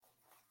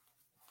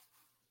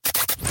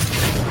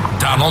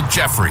Donald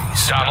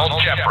Jeffries. Donald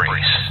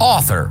Jeffries.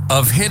 Author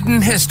of Hidden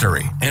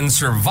History and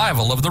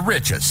Survival of the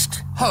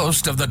Richest.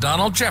 Host of The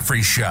Donald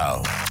Jeffries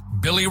Show.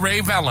 Billy Ray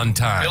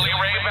Valentine. Billy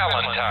Ray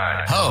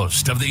Valentine.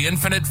 Host of the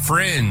Infinite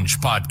Fringe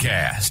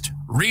podcast.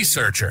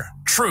 Researcher,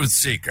 truth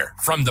seeker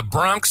from the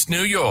Bronx,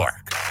 New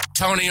York.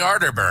 Tony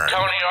Arterburn.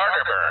 Tony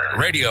Arterburn.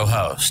 Radio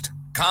host,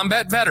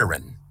 combat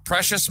veteran,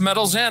 precious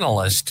metals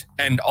analyst,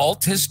 and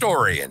alt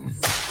historian.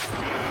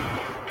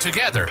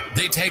 Together,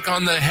 they take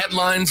on the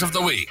headlines of the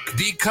week,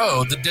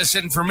 decode the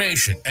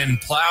disinformation, and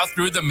plow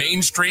through the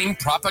mainstream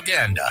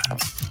propaganda.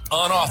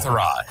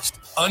 Unauthorized,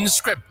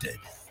 unscripted,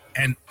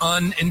 and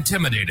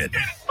unintimidated.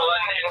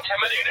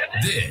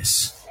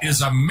 This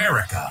is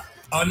America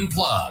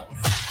Unplugged.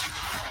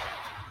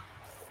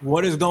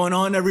 What is going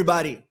on,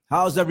 everybody?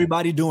 How's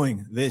everybody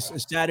doing this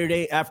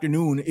Saturday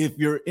afternoon if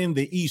you're in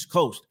the East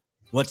Coast?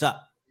 What's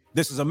up?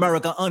 This is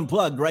America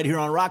Unplugged right here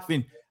on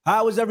Rockfin.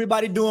 How is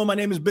everybody doing? My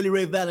name is Billy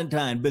Ray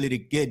Valentine, Billy the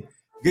Kid.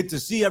 Good to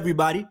see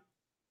everybody.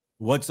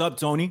 What's up,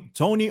 Tony?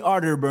 Tony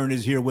Arterburn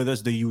is here with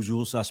us, the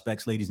usual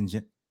suspects, ladies and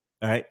gents.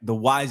 All right, the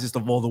wisest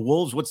of all the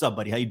wolves. What's up,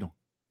 buddy? How you doing?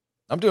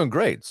 I'm doing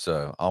great. It's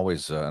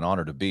always an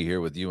honor to be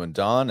here with you and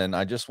Don. And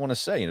I just want to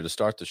say, to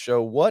start the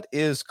show, what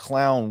is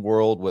Clown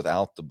World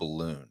without the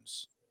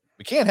balloons?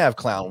 We can't have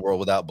Clown World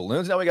without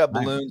balloons. Now we got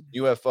balloons,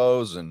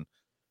 UFOs, and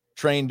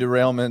train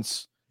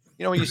derailments.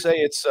 When you say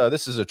it's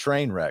this is a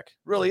train wreck, it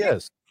really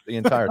is the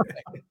entire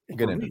thing. We'll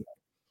get into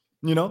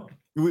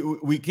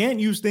it. We can't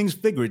use things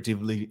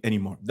figuratively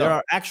anymore. There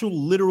are actual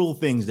literal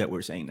things that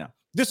we're saying now.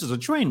 This is a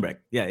train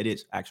wreck. Yeah, it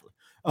is actually.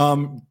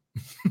 Don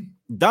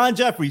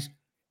Jeffries.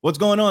 What's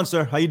going on,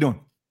 sir? How you doing?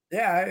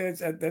 Yeah,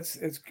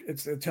 it's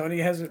Tony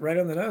has it right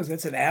on the nose.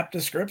 That's an apt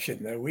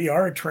description. We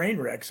are a train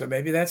wreck, so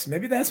maybe that's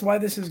why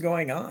this is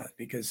going on,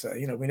 because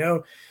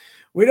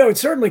we know it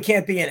certainly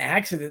can't be an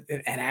accident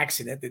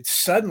that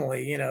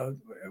suddenly,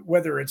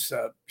 whether it's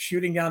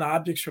shooting down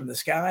objects from the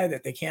sky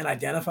that they can't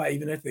identify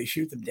even if they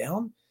shoot them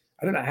down.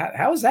 I don't know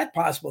how is that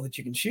possible that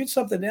you can shoot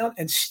something down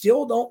and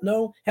still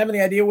don't have any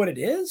idea what it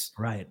is?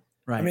 Right.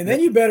 I mean, then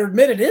you better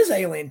admit it is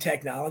alien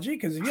technology,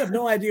 because if you have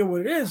no idea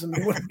what it is, I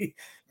mean, what do you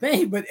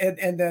think? But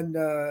and then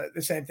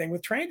the same thing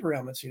with train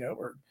derailments,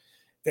 where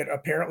that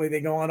apparently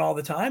they go on all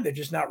the time. They're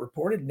just not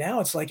reported. Now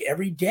it's like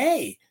every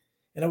day.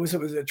 And it was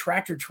a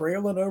tractor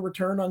trailer that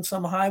overturned on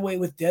some highway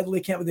with deadly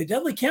chemicals. The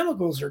deadly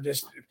chemicals are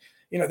just,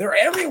 they're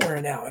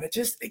everywhere now. And it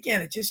just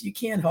you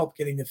can't help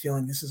getting the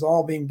feeling this is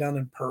all being done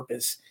on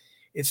purpose.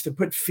 It's to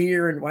put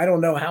fear, and I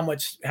don't know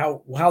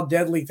how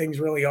deadly things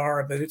really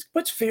are, but it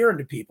puts fear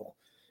into people.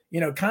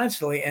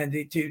 Constantly, and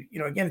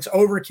again, it's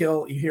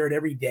overkill. You hear it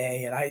every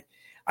day, and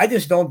I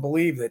just don't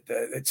believe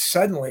that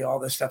suddenly all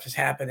this stuff is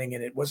happening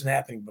and it wasn't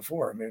happening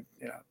before. I mean,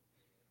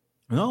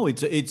 No,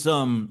 it's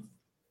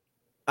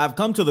I've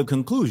come to the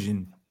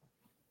conclusion,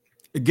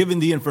 given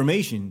the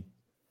information,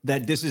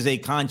 that this is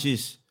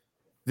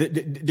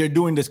they're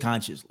doing this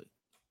consciously.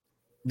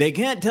 They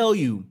can't tell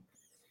you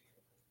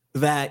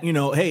that,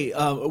 hey,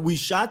 we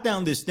shot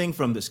down this thing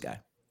from the sky.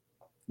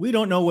 We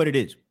don't know what it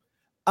is.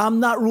 I'm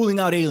not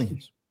ruling out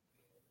aliens.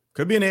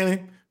 Could be an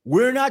alien.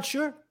 We're not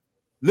sure.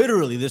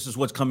 Literally, this is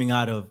what's coming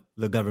out of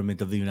the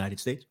government of the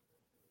United States.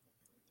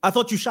 I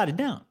thought you shot it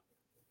down.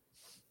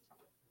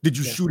 Did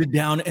you shoot it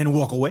down and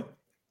walk away?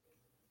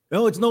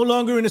 No, it's no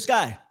longer in the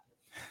sky.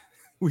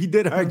 We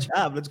did our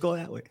job. Let's go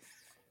that way.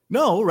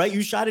 No, right?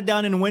 You shot it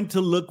down and went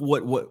to look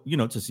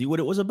to see what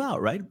it was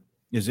about, right?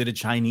 Is it a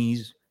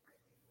Chinese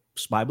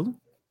spy balloon?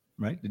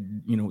 Right?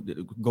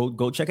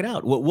 Go check it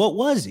out. What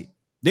was it?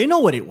 They know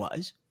what it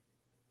was.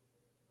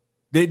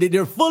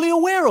 They're fully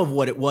aware of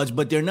what it was,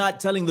 but they're not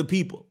telling the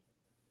people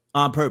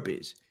on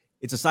purpose.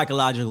 It's a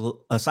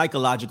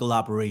psychological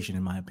operation,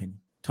 in my opinion.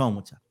 Tom,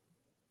 what's up?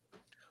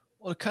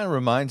 Well, it kind of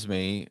reminds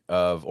me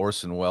of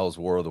Orson Welles'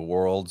 War of the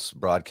Worlds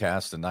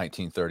broadcast in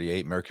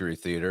 1938, Mercury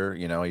Theater.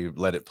 You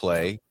let it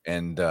play,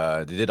 and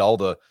they did all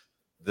the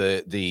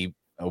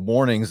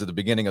warnings at the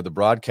beginning of the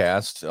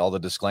broadcast, all the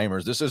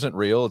disclaimers. This isn't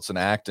real. It's an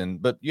act.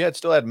 But you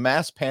still had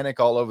mass panic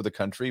all over the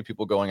country,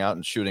 people going out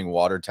and shooting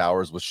water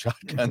towers with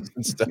shotguns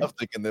and stuff,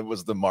 thinking it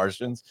was the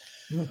Martians.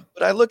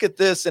 But I look at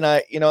this, and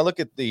I look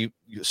at the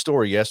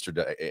story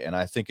yesterday, and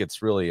I think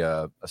it's really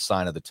a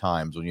sign of the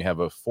times when you have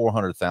a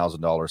 $400,000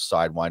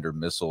 Sidewinder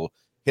missile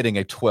hitting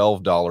a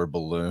 $12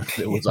 balloon.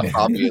 It was a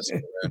hobbyist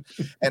balloon.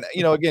 And,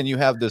 again, you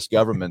have this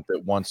government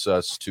that wants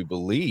us to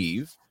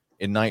believe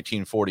in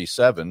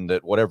 1947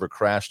 that whatever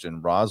crashed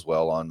in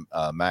Roswell on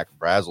Mac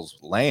Brazel's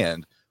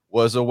land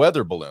was a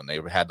weather balloon. They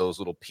had those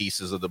little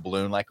pieces of the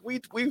balloon. Like we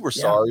were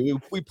sorry.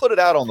 We put it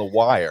out on the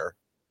wire.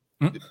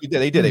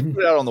 They did. They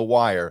put it out on the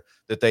wire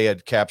that they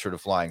had captured a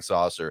flying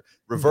saucer,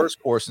 reverse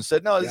course, and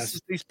said, no,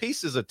 these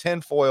pieces of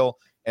tinfoil,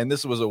 and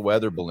this was a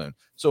weather balloon.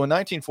 So in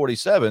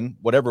 1947,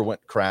 whatever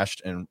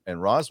crashed in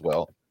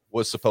Roswell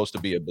was supposed to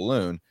be a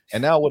balloon,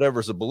 and now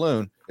whatever's a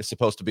balloon is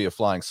supposed to be a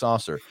flying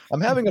saucer. I'm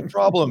having a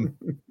problem,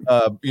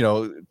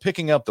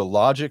 picking up the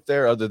logic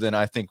there, other than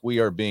I think we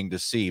are being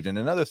deceived. And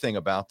another thing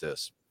about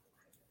this,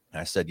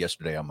 I said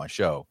yesterday on my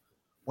show,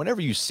 whenever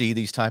you see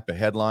these type of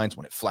headlines,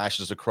 when it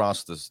flashes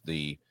across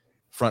the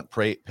front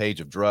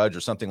page of Drudge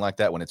or something like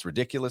that, when it's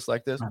ridiculous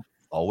like this,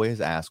 always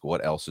ask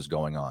what else is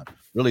going on.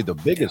 Really, the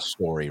biggest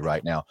story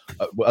right now,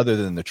 other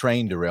than the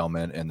train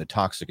derailment and the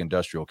toxic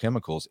industrial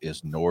chemicals,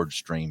 is Nord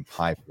Stream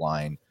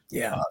pipeline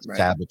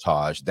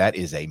sabotage. That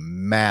is a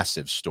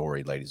massive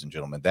story, ladies and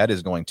gentlemen. That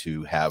is going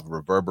to have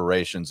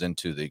reverberations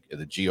into the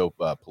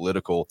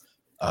geopolitical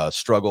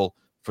struggle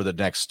for the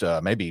next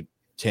maybe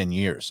 10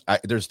 years.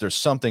 There's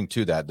something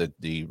to that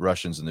the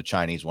Russians and the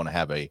Chinese want to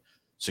have a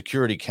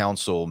Security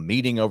Council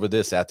meeting over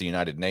this at the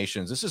United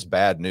Nations. This is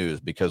bad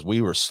news because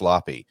we were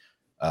sloppy.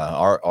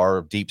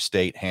 Our deep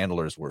state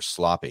handlers were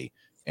sloppy,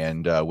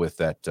 and with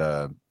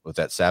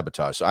that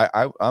sabotage. So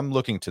I'm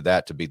looking to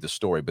that to be the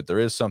story. But there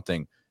is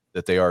something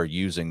that they are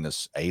using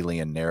this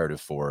alien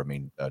narrative for. I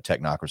mean,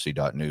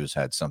 technocracy.news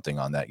had something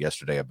on that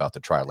yesterday about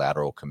the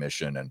Trilateral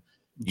Commission and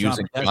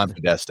using John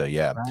Podesta.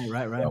 Yeah,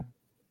 right. So,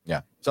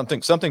 yeah,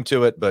 something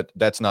to it, but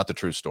that's not the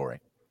true story.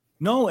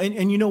 No,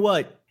 and you know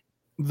what,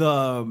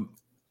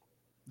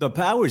 the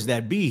powers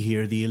that be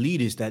here, the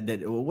elitists,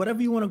 that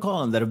whatever you want to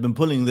call them, that have been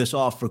pulling this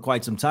off for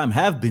quite some time,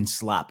 have been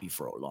sloppy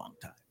for a long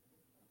time.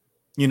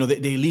 You know,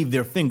 they leave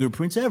their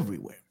fingerprints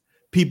everywhere.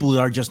 People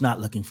are just not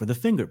looking for the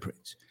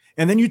fingerprints.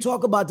 And then you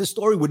talk about the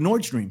story with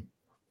Nord Stream.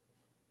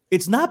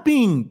 It's not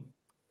being,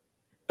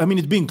 I mean,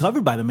 it's being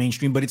covered by the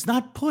mainstream, but it's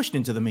not pushed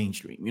into the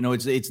mainstream. You know,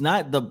 it's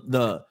not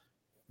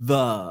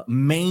the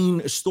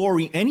main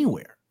story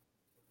anywhere.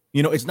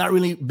 You know, it's not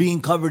really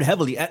being covered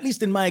heavily, at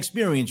least in my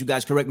experience. You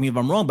guys correct me if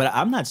I'm wrong, but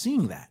I'm not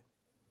seeing that.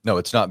 No,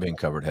 it's not being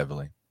covered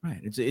heavily. Right.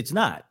 It's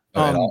not.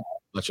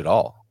 Much at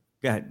all.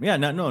 Go ahead. Yeah,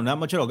 no, not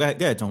much at all. Go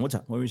ahead, Tom. What's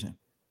up? What were you saying?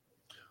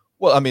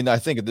 Well, I mean, I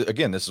think,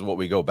 again, this is what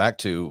we go back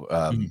to.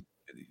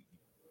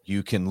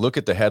 You can look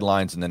at the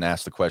headlines and then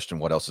ask the question,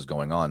 what else is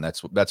going on?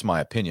 That's my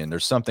opinion.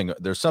 There's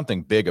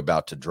something big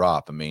about to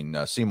drop. I mean,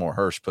 Seymour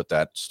Hersh put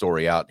that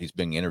story out. He's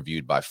being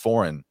interviewed by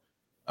foreign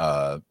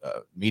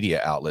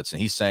media outlets,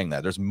 and he's saying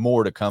that there's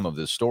more to come of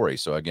this story.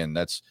 So again,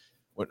 that's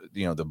what,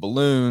 you know, the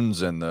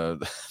balloons and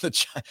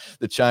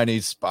the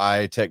Chinese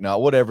spy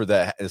technology, whatever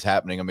that is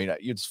happening. I mean,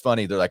 it's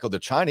funny. They're like, oh, the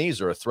Chinese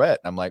are a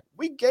threat. And I'm like,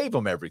 we gave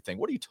them everything.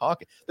 What are you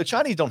talking? The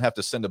Chinese don't have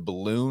to send a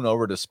balloon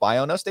over to spy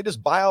on us. They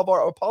just buy all of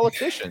our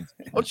politicians.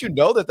 Don't you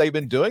know that they've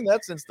been doing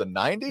that since the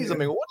 90s? I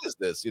mean, what is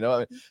this? You know, I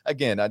mean,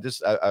 again,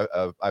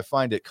 I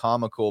find it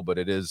comical, but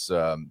it is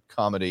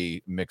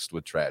comedy mixed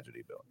with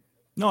tragedy, Bill.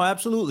 No,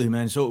 absolutely,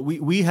 man. So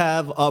we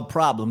have a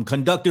problem.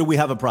 Conductor, we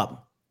have a problem.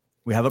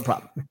 We have a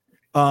problem.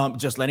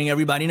 Just letting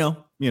everybody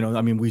know, you know,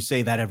 I mean, we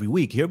say that every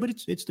week here, but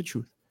it's the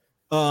truth.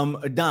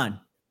 Don,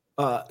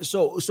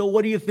 so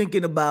what are you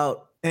thinking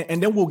about?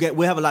 And then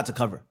we have a lot to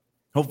cover.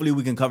 Hopefully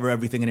we can cover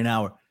everything in an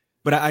hour.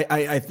 But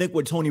I think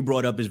what Tony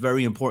brought up is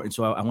very important.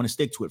 So I want to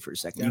stick to it for a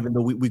second, even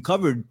though we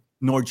covered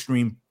Nord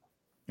Stream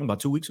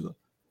about 2 weeks ago.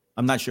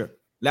 I'm not sure.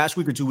 Last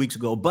week or 2 weeks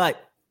ago.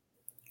 But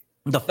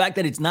the fact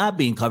that it's not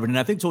being covered, and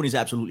I think Tony's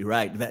absolutely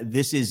right, that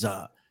this is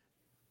a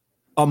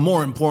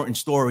more important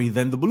story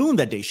than the balloon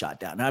that they shot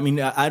down. I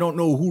mean, I don't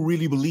know who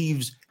really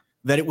believes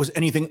that it was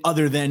anything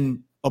other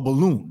than a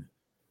balloon,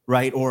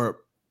 right?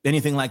 Or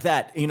anything like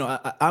that. You know,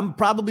 I'm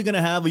probably going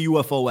to have a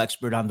UFO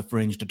expert on the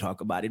Fringe to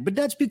talk about it, but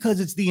that's because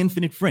it's the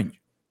Infinite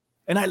Fringe.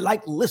 And I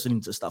like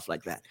listening to stuff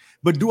like that.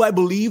 But do I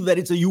believe that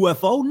it's a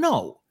UFO?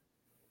 No.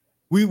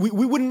 We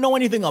wouldn't know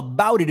anything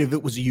about it if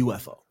it was a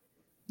UFO.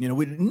 You know,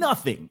 with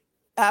nothing,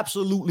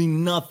 absolutely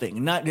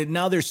nothing.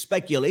 Now there's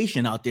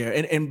speculation out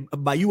there. And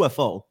by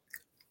UFO,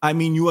 I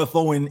mean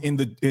UFO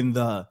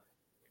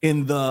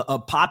in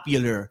the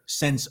popular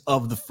sense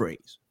of the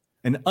phrase,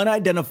 an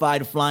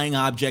unidentified flying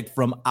object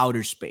from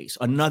outer space,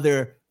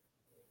 another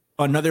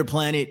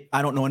planet,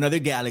 I don't know, another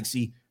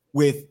galaxy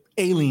with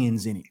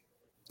aliens in it.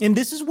 And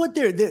this is what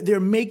they're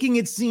making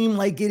it seem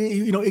like it.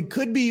 You know, it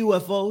could be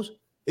UFOs.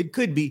 It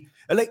could be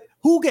like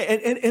who get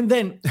and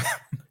then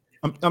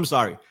I'm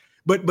sorry,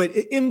 but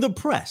in the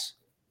press,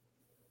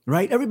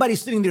 right?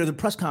 Everybody's sitting there at the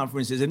press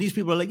conferences, and these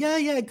people are like, yeah,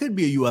 it could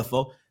be a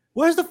UFO.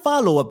 Where's the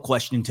follow-up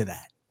question to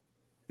that?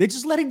 They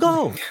just let it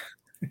go.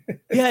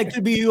 Yeah, it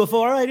could be a UFO.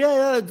 All right,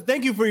 yeah.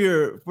 Thank you for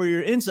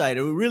your insight.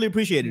 We really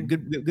appreciate it.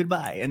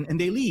 Goodbye. And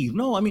they leave.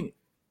 No, I mean,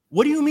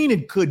 what do you mean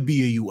it could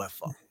be a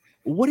UFO?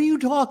 What are you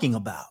talking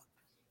about?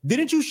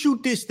 Didn't you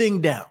shoot this thing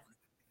down?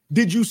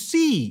 Did you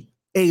see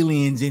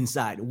aliens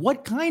inside?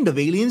 What kind of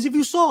aliens if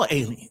you saw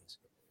aliens?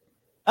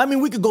 I mean,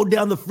 we could go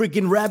down the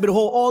freaking rabbit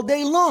hole all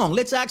day long.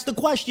 Let's ask the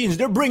questions.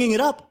 They're bringing it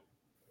up.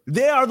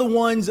 They are the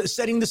ones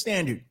setting the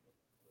standard.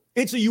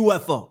 It's a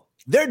UFO.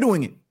 They're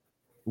doing it.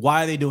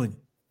 Why are they doing it?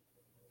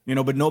 You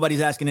know, but nobody's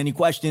asking any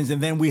questions.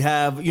 And then we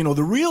have, you know,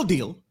 the real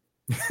deal.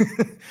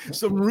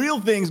 Some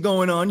real things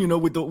going on, you know,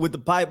 with the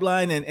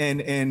pipeline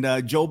and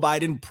Joe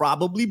Biden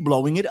probably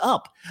blowing it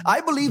up.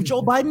 I believe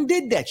Joe Biden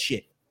did that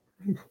shit.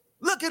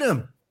 Look at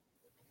him.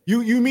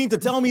 You mean to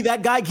tell me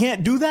that guy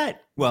can't do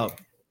that? Well,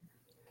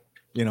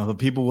 you know, the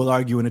people will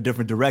argue in a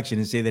different direction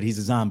and say that he's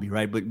a zombie,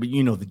 right? But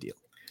you know the deal.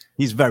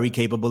 He's very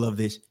capable of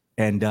this.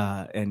 And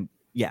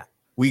yeah.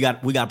 We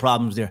got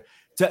problems there.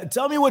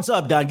 Tell me what's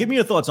up, Don. Give me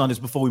your thoughts on this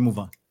before we move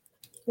on.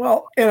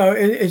 Well,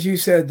 as you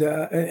said,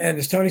 and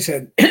as Tony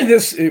said,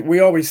 we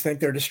always think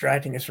they're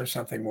distracting us for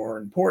something more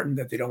important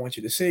that they don't want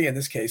you to see. In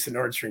this case, the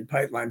Nord Stream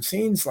pipeline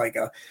seems like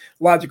a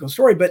logical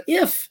story. But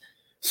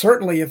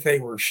certainly if they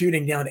were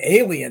shooting down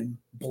alien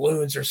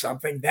balloons or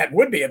something, that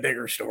would be a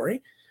bigger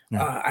story.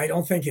 Yeah. I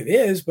don't think it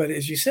is. But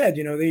as you said,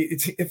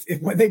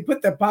 when they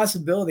put the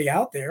possibility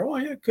out there, well,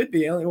 yeah, it could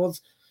be alien. Well,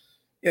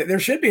 there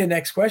should be a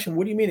next question.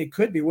 What do you mean it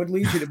could be? What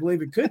leads you to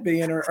believe it could be?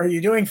 And are you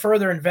doing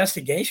further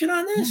investigation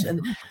on this? And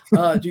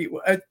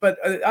but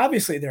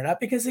obviously they're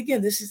not, because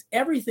again, this is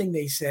everything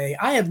they say.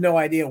 I have no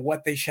idea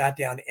what they shot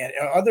down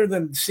other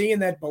than seeing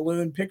that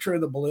picture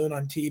of the balloon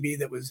on TV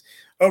that was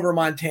over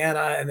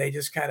Montana, and they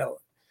just kind of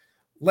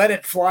let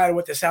it fly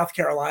to South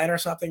Carolina or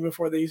something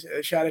before they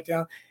shot it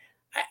down.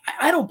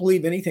 I don't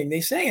believe anything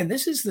they say, and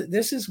this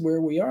is where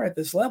we are at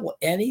this level.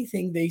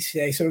 Anything they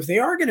say. So if they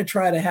are going to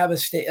try to have a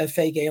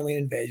fake alien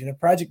invasion, a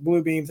Project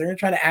Bluebeam, they're going to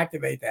try to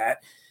activate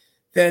that.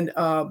 Then,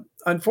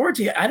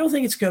 unfortunately, I don't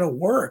think it's going to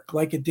work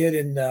like it did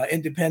in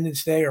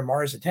Independence Day or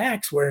Mars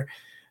Attacks, where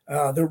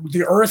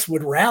the Earth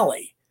would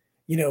rally,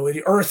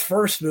 the Earth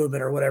First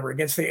movement or whatever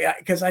against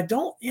because I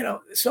don't,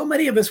 so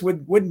many of us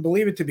wouldn't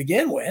believe it to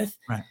begin with.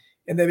 Right.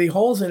 And there'd be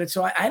holes in it.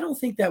 So I don't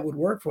think that would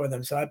work for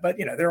them. But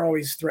they're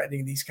always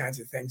threatening these kinds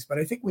of things. But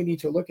I think we need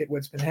to look at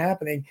what's been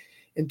happening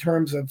in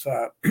terms of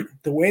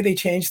the way they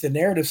changed the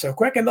narrative so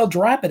quick, and they'll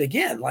drop it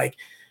again. Like,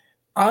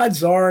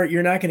 odds are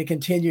you're not going to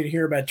continue to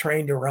hear about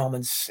train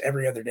derailments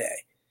every other day.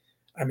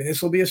 I mean,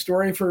 this will be a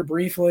story for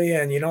briefly,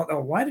 and you don't know,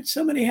 why did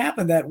so many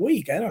happen that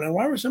week? I don't know.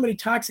 Why were so many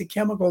toxic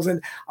chemicals?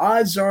 And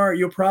odds are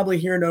you'll probably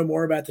hear no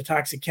more about the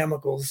toxic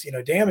chemicals,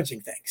 damaging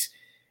things.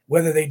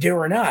 Whether they do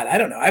or not, I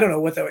don't know. I don't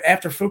know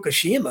after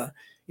Fukushima,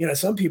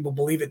 some people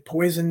believe it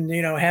poisoned,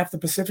 half the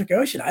Pacific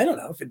Ocean. I don't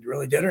know if it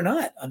really did or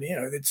not. I mean,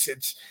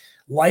 it's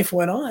life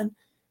went on,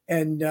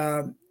 and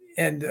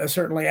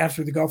certainly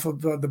after the Gulf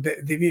of the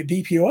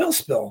BP oil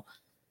spill,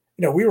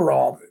 we were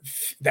all,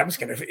 that was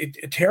going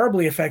to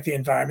terribly affect the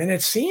environment.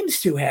 It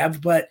seems to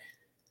have, but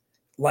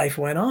life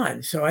went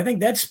on. So I think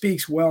that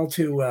speaks well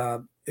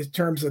to in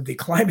terms of the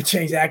climate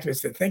change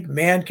activists that think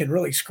man can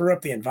really screw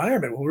up the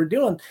environment. Well, we're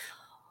doing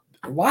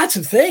lots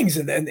of things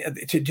and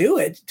to do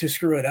it, to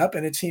screw it up,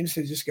 and it seems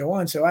to just go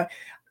on. So I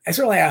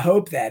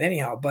hope that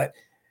anyhow, but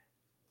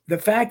the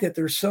fact that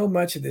there's so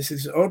much of this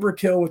is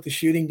overkill with the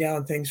shooting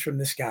down things from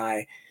the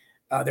sky.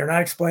 They're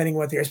not explaining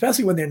what they're,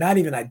 especially when they're not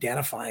even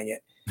identifying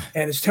it.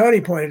 And as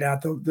Tony pointed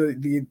out,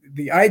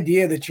 the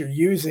idea that you're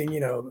using,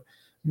 $1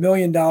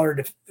 million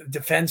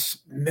defense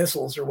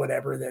missiles or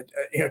whatever that,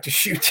 to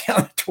shoot down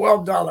a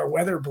 $12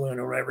 weather balloon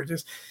or whatever,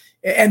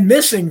 and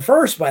missing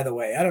first, by the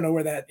way. I don't know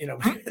where that,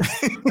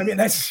 I mean,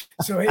 that's,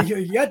 so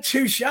you got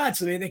two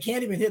shots. I mean, they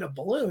can't even hit a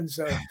balloon.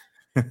 So,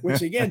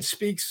 which again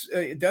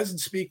it doesn't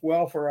speak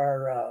well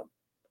for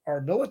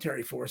our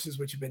military forces,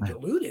 which have been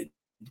diluted.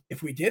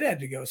 If we did have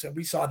to go, so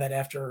we saw that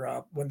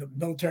after when the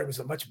military was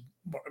a much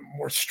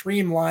more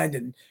streamlined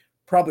and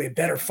probably a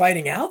better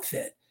fighting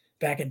outfit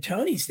back in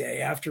Tony's day,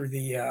 after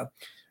the,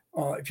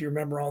 if you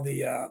remember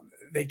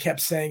they kept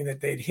saying that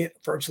they'd hit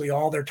virtually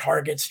all their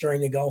targets during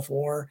the Gulf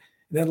War.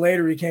 And then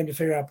later he came to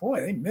figure out,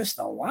 boy, they missed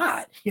a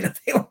lot.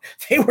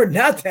 They were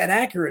not that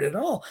accurate at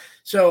all.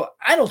 So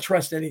I don't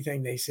trust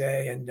anything they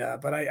say.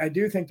 But I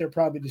do think they're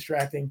probably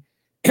distracting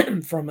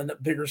from a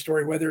bigger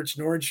story, whether it's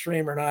Nord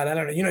Stream or not. I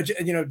don't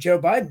know. Joe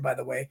Biden, by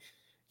the way,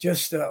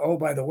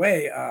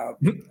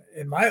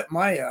 in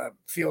my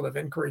field of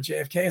inquiry,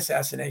 JFK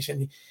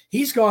assassination,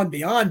 he's gone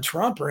beyond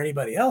Trump or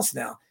anybody else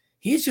now.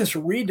 He's just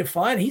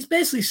redefined. He's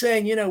basically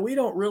saying, we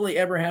don't really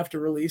ever have to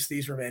release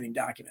these remaining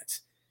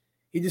documents.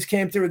 He just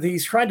came through with,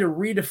 he's trying to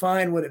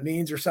redefine what it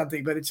means or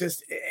something, but it's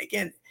just,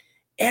 again,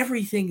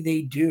 everything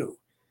they do.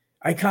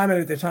 I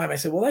commented at the time, I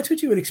said, well, that's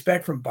what you would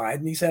expect from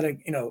Biden. He's had a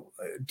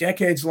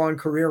decades long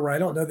career where I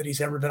don't know that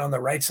he's ever been on the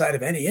right side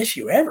of any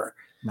issue ever.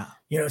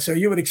 No. So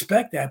you would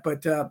expect that.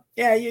 But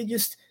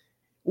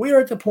we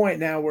are at the point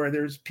now where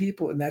there's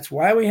people, and that's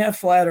why we have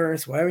flat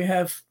earth, why we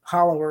have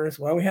hollow earth,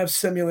 why we have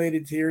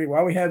simulated theory,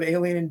 why we have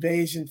alien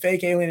invasion,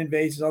 fake alien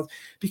invasions,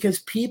 because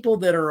people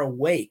that are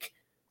awake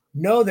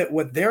know that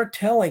what they're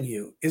telling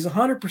you is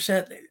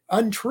 100%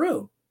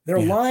 untrue. They're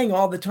lying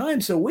all the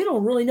time. So we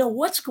don't really know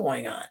what's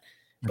going on,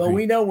 but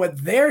we know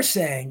what they're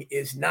saying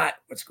is not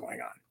what's going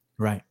on.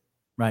 Right.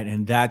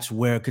 And that's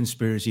where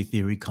conspiracy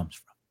theory comes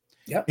from.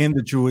 Yep. In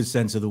the truest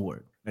sense of the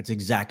word. That's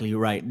exactly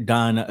right.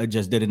 Don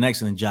just did an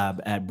excellent job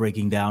at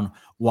breaking down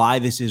why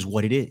this is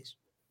what it is.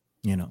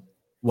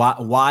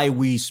 Why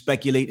we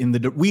speculate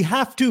we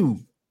have to,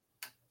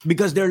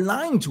 because they're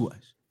lying to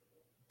us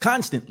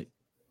constantly.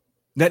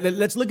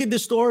 Let's look at the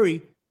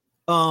story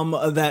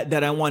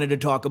that I wanted to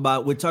talk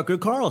about with Tucker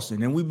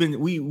Carlson. And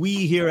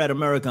we here at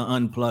America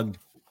Unplugged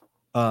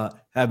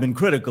have been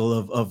critical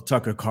of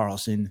Tucker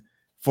Carlson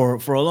for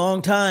a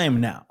long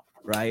time now,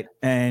 right?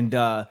 And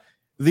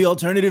the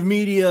alternative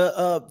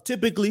media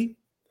typically,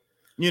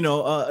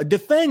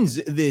 defends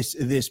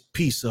this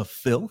piece of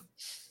filth,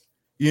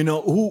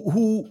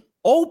 who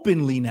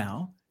openly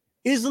now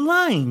is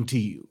lying to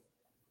you.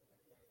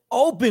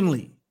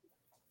 Openly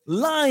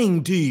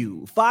lying to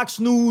you. Fox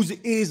News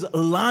is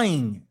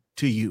lying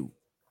to you.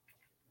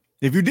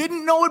 If you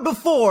didn't know it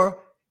before,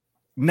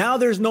 now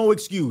there's no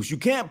excuse. You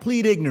can't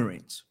plead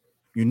ignorance.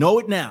 You know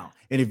it now.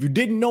 And if you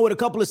didn't know it a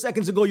couple of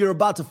seconds ago, you're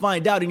about to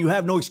find out, and you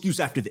have no excuse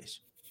after this,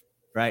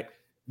 right?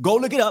 Go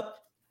look it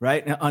up,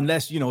 right?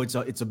 Unless,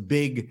 it's a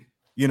big,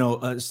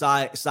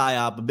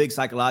 psyop, a big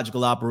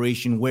psychological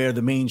operation where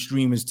the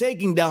mainstream is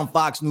taking down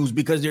Fox News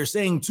because they're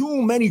saying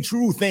too many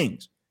true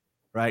things,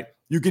 right?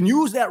 You can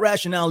use that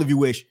rationale if you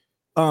wish,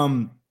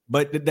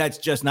 but that's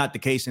just not the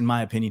case in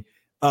my opinion.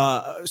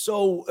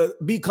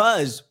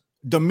 Because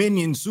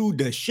Dominion sued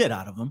the shit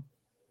out of them,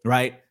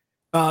 right?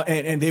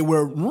 And they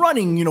were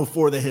running,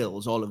 for the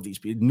hills, all of these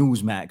people,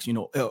 Newsmax,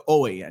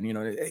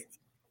 OAN,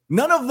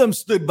 none of them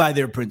stood by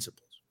their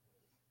principles.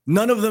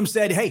 None of them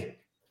said, hey,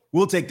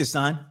 we'll take this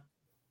on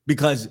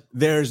because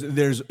there's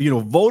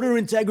voter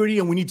integrity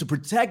and we need to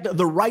protect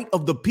the right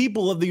of the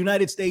people of the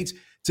United States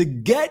to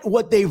get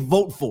what they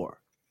vote for,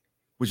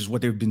 which is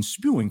what they've been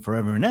spewing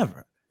forever and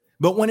ever.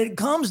 But when it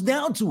comes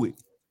down to it,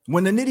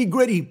 when the nitty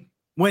gritty,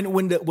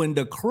 when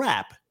the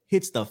crap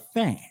hits the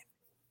fan,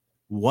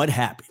 what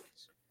happens,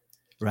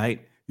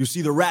 right? You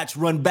see the rats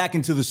run back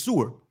into the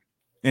sewer,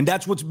 and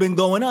that's what's been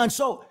going on.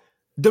 So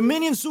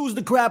Dominion sues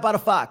the crap out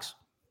of Fox,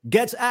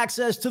 gets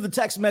access to the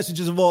text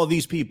messages of all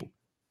these people.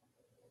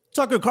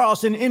 Tucker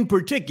Carlson in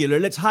particular,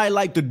 let's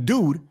highlight the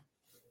dude,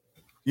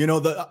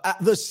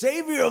 the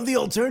savior of the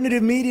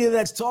alternative media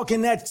that's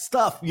talking that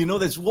stuff,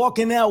 that's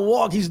walking that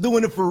walk. He's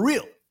doing it for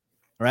real,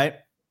 right?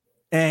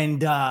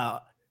 And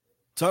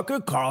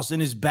Tucker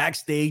Carlson is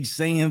backstage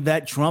saying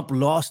that Trump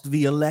lost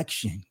the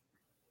election.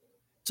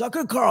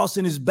 Tucker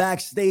Carlson is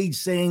backstage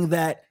saying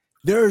that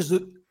there's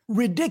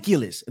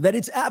that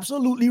it's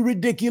absolutely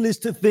ridiculous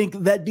to think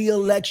that the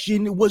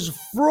election was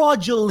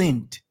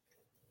fraudulent.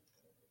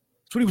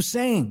 That's what he was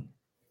saying.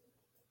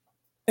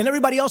 And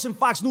everybody else in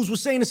Fox News was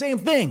saying the same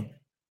thing.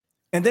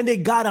 And then they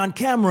got on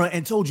camera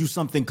and told you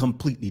something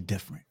completely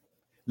different.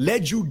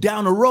 Led you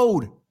down a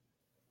road.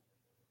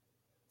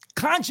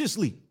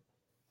 Consciously.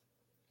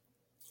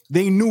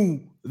 They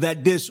knew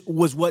that this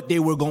was what they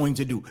were going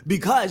to do.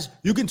 Because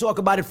you can talk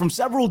about it from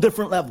several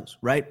different levels,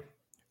 right?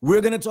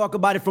 We're going to talk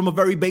about it from a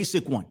very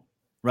basic one,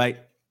 right?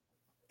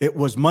 It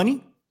was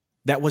money.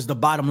 That was the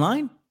bottom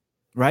line,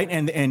 right?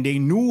 And they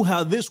knew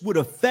how this would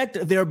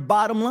affect their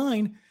bottom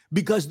line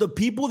because the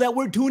people that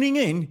were tuning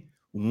in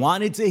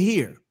wanted to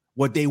hear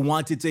what they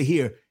wanted to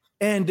hear.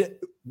 And,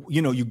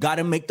 you got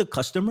to make the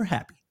customer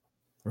happy,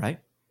 right?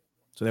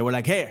 So they were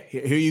like, hey,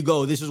 here you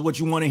go. This is what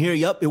you want to hear.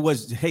 Yup, it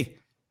was, hey,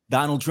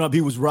 Donald Trump,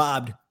 he was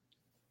robbed.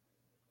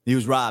 He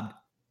was robbed.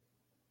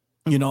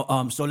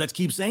 So let's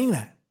keep saying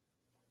that,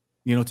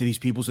 to these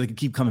people so they can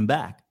keep coming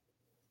back.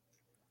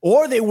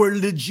 Or they were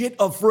legit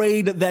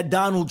afraid that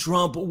Donald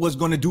Trump was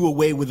going to do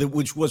away with it,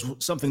 which was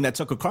something that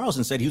Tucker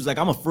Carlson said. He was like,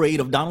 I'm afraid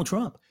of Donald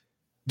Trump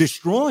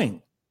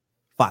destroying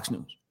Fox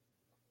News.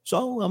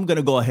 So I'm going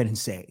to go ahead and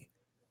say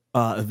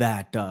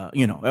that,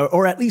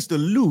 or at least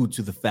allude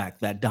to the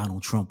fact that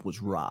Donald Trump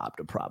was robbed,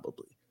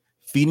 probably.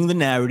 Feeding the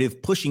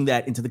narrative, pushing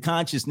that into the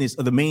consciousness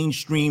of the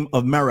mainstream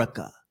of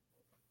America.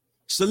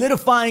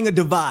 Solidifying a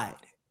divide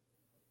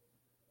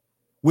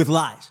with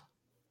lies.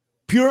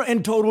 Pure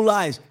and total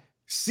lies.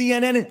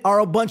 CNN are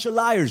a bunch of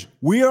liars.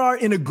 We are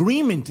in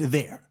agreement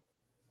there,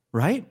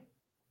 right?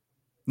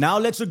 Now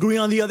let's agree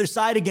on the other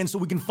side again so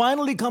we can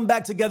finally come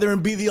back together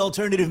and be the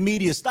alternative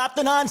media. Stop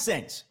the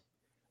nonsense.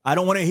 I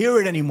don't want to hear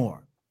it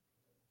anymore.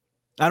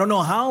 I don't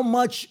know how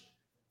much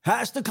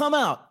has to come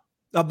out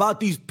about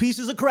these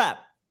pieces of crap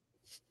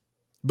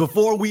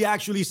before we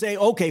actually say,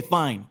 okay,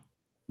 fine.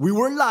 We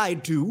were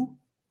lied to.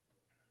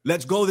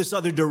 Let's go this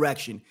other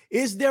direction.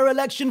 Is there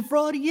election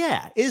fraud?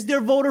 Yeah. Is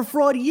there voter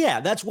fraud? Yeah.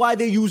 That's why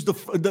they use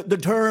the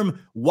term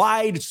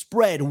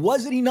widespread.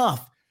 Was it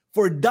enough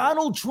for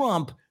Donald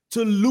Trump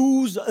to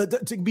lose,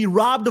 to be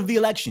robbed of the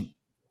election?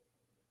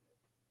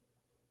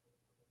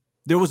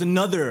 There was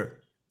another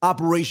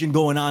operation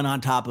going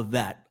on top of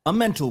that, a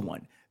mental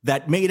one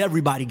that made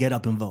everybody get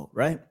up and vote,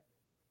 right?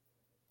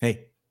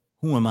 Hey,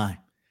 who am I?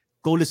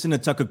 Go listen to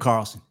Tucker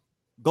Carlson.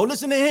 Go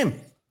listen to him.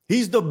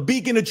 He's the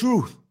beacon of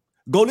truth.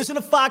 Go listen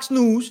to Fox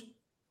News.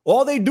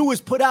 All they do is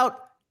put out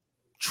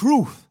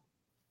truth.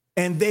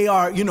 And they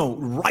are,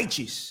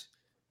 righteous.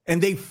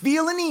 And they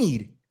feel a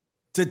need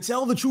to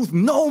tell the truth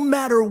no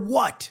matter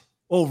what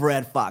over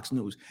at Fox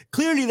News.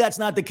 Clearly, that's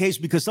not the case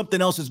because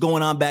something else is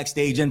going on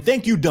backstage. And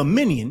thank you,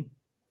 Dominion.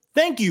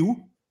 Thank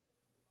you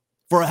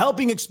for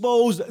helping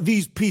expose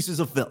these pieces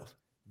of filth.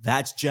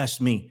 That's just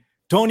me.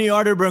 Tony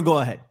Arterburn, go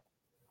ahead.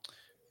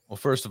 Well,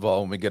 first of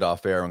all, when we get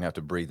off air, I'm going to have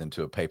to breathe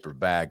into a paper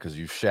bag because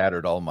you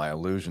shattered all my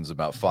illusions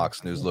about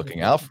Fox News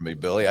looking out for me,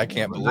 Billy. I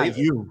can't believe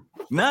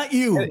Not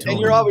you. And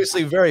you're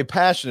obviously very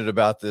passionate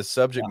about this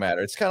subject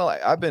matter. It's kind of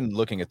like I've been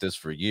looking at this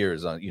for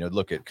years on,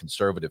 look at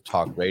conservative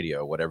talk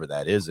radio, whatever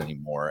that is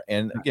anymore.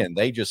 And again,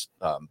 they just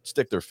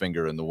stick their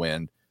finger in the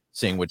wind,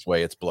 seeing which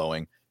way it's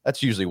blowing.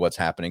 That's usually what's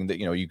happening. That,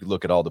 you could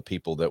look at all the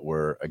people that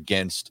were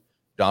against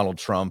Donald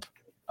Trump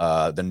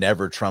the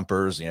Never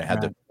Trumpers,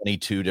 had the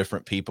 22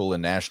 different people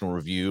in National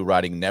Review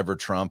writing Never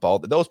Trump. All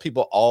those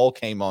people all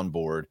came on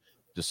board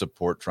to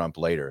support Trump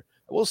later.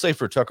 I will say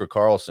for Tucker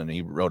Carlson,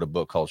 he wrote a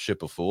book called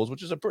Ship of Fools,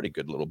 which is a pretty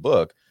good little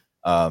book.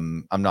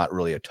 I'm not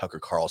really a Tucker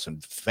Carlson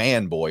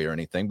fanboy or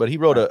anything, but he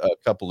wrote a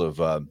couple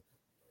of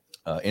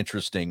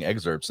interesting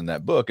excerpts in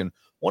that book. And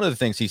one of the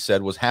things he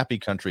said was happy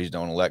countries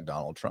don't elect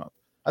Donald Trump.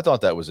 I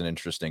thought that was an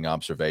interesting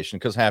observation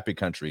because happy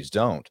countries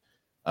don't.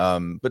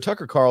 But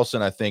Tucker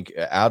Carlson, I think,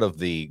 out of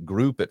the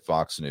group at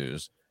Fox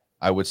News,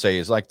 I would say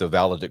is like the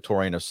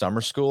valedictorian of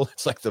summer school.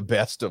 It's like the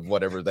best of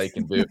whatever they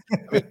can do. I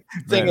mean,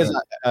 the thing is,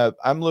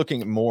 I'm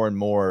looking at more and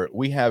more.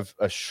 We have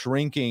a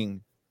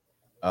shrinking,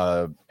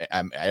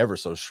 ever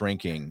so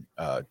shrinking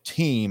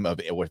team of,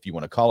 if you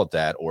want to call it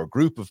that, or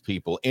group of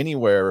people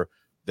anywhere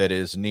that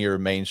is near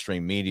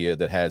mainstream media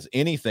that has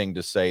anything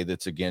to say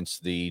that's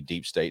against the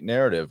deep state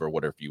narrative or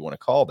whatever you want to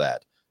call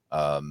that.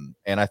 And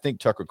I think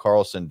Tucker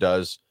Carlson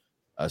does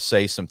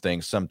say some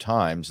things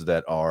sometimes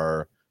that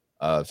are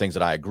things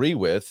that I agree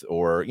with,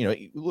 or,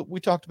 we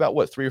talked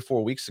about 3 or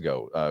 4 weeks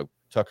ago,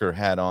 Tucker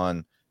had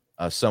on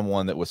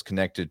someone that was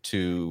connected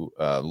to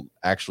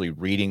actually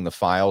reading the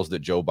files that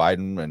Joe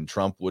Biden and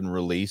Trump wouldn't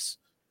release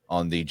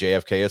on the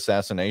JFK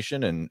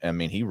assassination. And I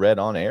mean, he read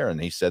on air and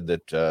he said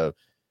that,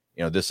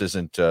 this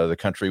isn't the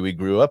country we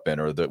grew up in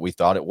or that we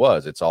thought it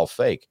was. It's all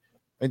fake.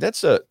 I mean,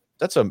 that's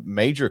a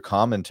major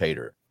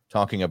commentator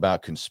talking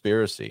about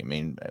conspiracy. I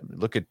mean,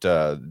 look at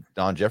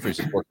Don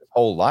Jeffries' worked his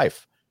whole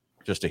life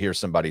just to hear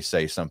somebody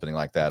say something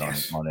like that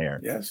on air.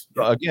 Yes.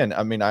 Again,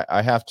 I mean,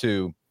 I have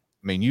to.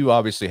 I mean, you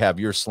obviously have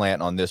your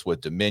slant on this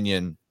with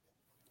Dominion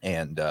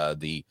and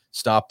the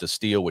Stop the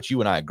Steal, which you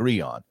and I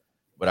agree on.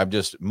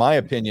 But my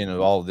opinion of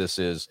all of this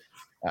is,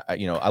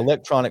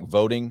 electronic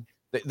voting.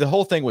 The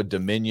whole thing with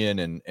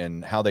Dominion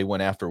and how they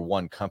went after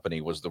one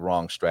company was the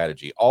wrong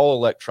strategy. All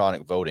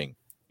electronic voting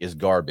is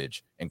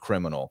garbage and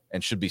criminal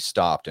and should be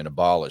stopped and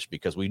abolished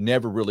because we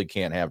never really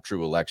can have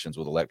true elections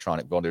with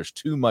electronic voting. There's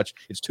too much.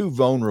 It's too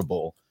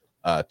vulnerable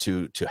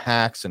to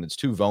hacks, and it's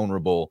too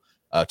vulnerable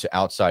to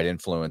outside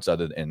influence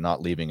other than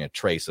not leaving a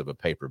trace of a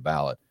paper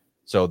ballot.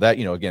 So that,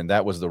 again,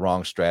 that was the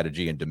wrong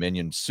strategy, and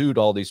Dominion sued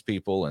all these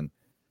people. And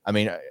I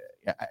mean,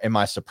 am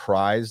I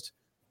surprised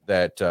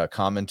that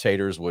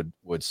commentators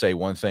would say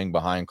one thing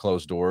behind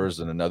closed doors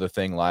and another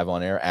thing live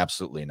on air?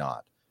 Absolutely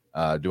not.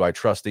 Do I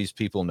trust these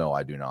people? No,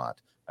 I do not.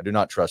 I do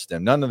not trust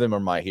them. None of them are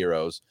my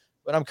heroes,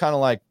 but I'm kind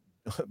of like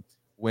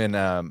when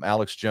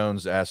Alex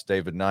Jones asked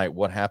David Knight,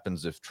 what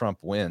happens if Trump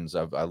wins?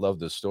 I love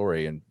this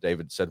story. And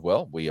David said,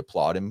 well, we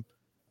applaud him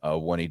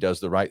when he does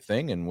the right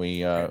thing, and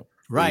we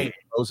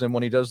oppose him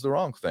when he does the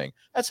wrong thing.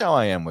 That's how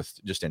I am with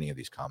just any of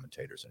these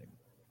commentators anymore.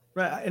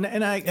 Right.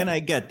 And I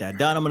get that.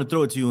 Don, I'm going to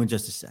throw it to you in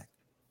just a sec.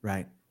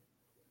 Right.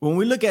 When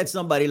we look at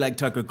somebody like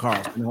Tucker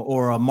Carlson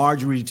or a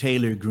Marjorie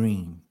Taylor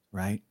Greene,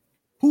 right,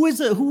 who is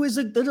a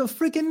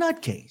freaking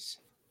nutcase.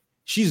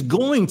 She's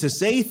going to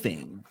say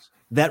things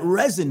that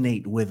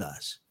resonate with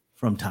us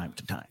from time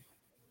to time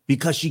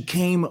because she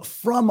came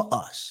from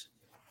us,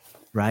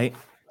 right?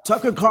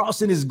 Tucker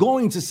Carlson is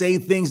going to say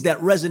things that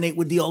resonate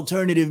with the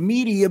alternative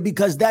media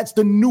because that's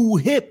the new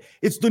hip.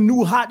 It's the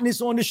new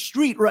hotness on the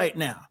street right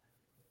now,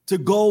 to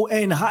go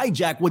and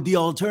hijack what the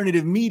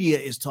alternative media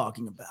is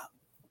talking about,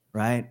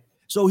 right?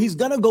 So he's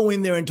going to go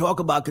in there and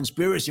talk about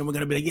conspiracy, and we're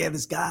going to be like, yeah,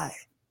 this guy.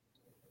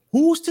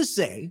 Who's to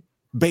say,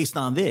 based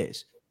on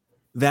this,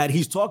 that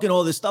he's talking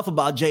all this stuff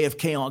about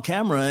JFK on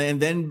camera,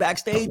 and then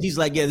backstage he's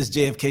like, yeah, this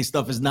JFK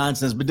stuff is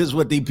nonsense, but this is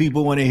what the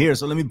people want to hear,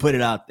 so let me put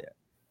it out there.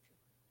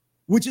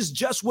 Which is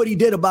just what he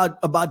did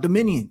about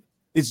Dominion.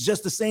 It's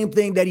just the same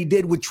thing that he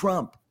did with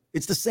Trump.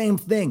 It's the same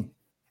thing.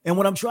 And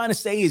what I'm trying to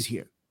say is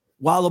here,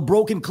 while a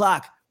broken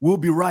clock will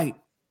be right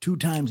 2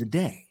 times a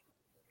day,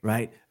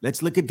 right?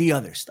 Let's look at the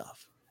other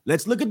stuff.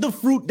 Let's look at the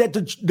fruit that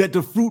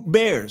the fruit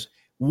bears.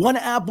 One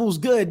apple's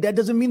good. That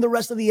doesn't mean the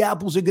rest of the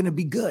apples are going to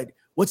be good.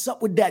 What's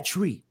up with that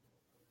tree?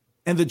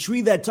 And the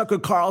tree that Tucker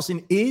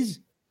Carlson is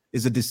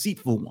a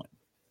deceitful one.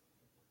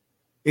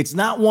 It's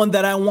not one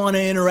that I want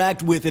to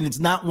interact with, and it's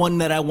not one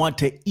that I want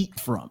to eat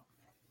from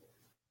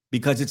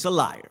because it's a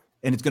liar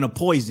and it's going to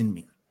poison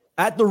me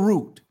at the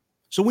root.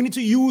 So we need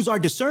to use our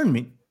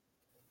discernment,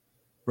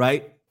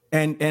 right?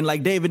 And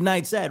like David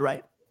Knight said,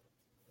 right?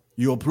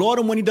 You applaud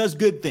him when he does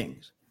good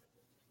things.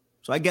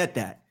 So I get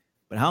that.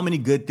 But how many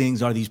good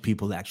things are these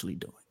people actually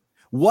doing?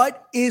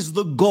 What is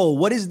the goal?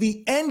 What is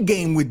the end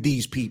game with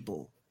these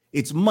people?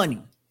 It's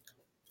money.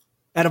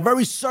 At a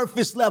very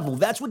surface level,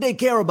 that's what they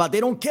care about. They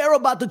don't care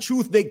about the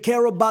truth. They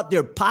care about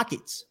their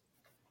pockets.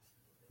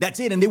 That's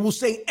it. And they will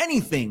say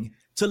anything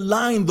to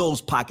line those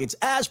pockets,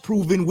 as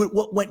proven with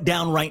what went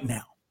down right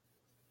now.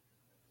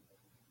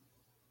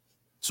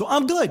 So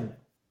I'm good.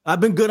 I've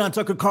been good on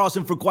Tucker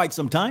Carlson for quite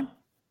some time.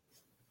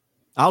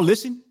 I'll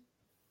listen.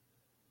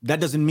 That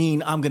doesn't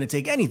mean I'm going to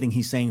take anything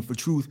he's saying for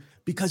truth,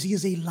 because he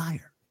is a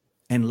liar,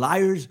 and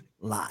liars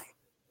lie.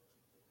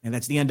 And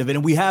that's the end of it.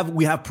 And we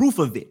have proof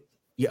of it.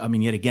 Yeah, I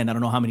mean, yet again, I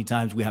don't know how many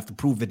times we have to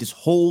prove that this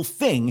whole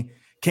thing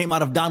came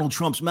out of Donald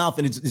Trump's mouth,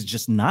 and it's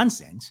just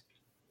nonsense.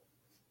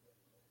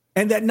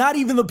 and that not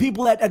even the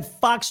people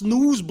at Fox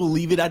News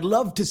believe it. I'd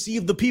love to see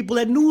if the people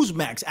at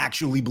Newsmax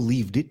actually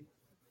believed it.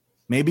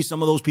 Maybe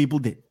some of those people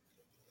did.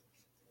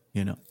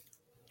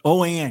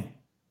 OAN.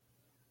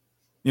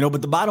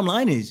 But the bottom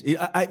line is,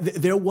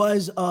 there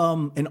was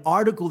an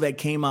article that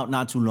came out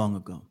not too long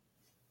ago.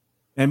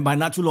 And by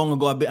not too long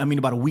ago, I mean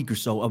about a week or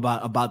so,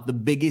 about the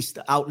biggest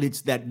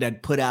outlets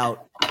that put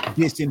out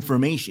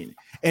disinformation.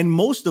 And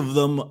most of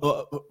them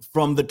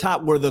from the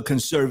top were the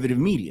conservative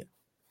media,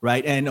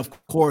 right? And of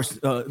course,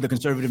 the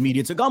conservative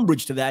media took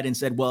umbrage to that and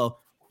said,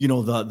 well,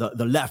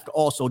 the left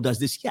also does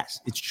this. Yes,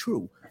 it's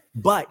true.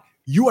 But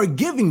you are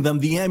giving them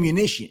the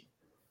ammunition.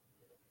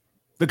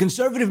 The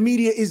conservative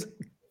media is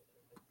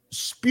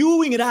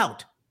spewing it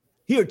out.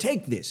 Here,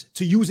 take this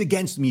to use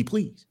against me,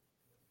 please.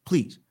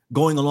 Please.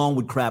 Going along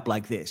with crap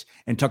like this.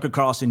 And Tucker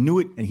Carlson knew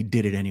it, and he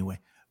did it anyway.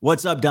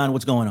 What's up, Don?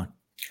 What's going on?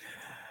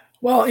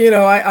 Well,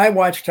 I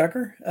watch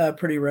Tucker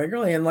pretty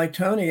regularly. And like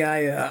Tony,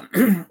 I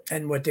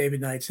and what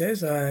David Knight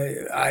says,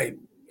 I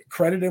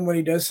credit him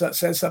when he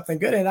says something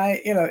good. And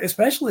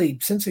especially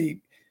since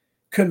he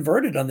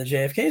converted on the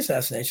JFK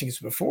assassination, because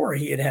before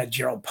he had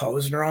Gerald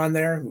Posner on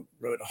there, who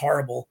wrote a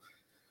horrible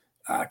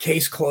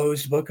case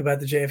closed book about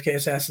the JFK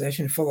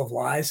assassination, full of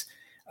lies.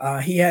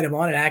 He had him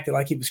on and acted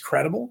like he was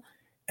credible.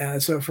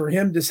 So for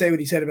him to say what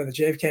he said about the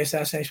JFK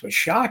assassination was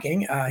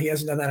shocking. He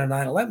hasn't done that on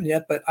 9/11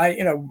 yet, but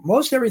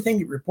most everything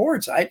he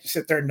reports, I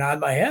sit there and nod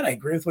my head. I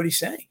agree with what he's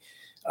saying.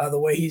 The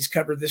way he's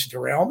covered this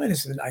derailment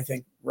is, I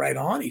think, right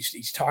on.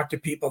 He's talked to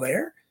people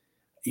there.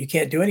 You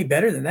can't do any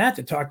better than that,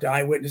 to talk to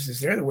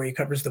eyewitnesses there. The way he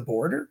covers the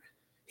border,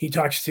 he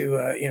talks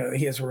to,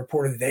 he has a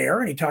reporter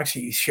there, and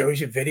he shows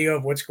you video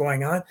of what's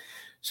going on.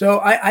 So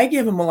I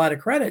give him a lot of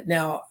credit.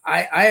 Now,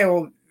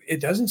 it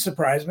doesn't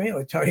surprise me.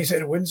 Like Tony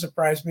said, it wouldn't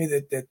surprise me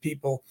that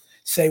people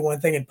say one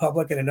thing in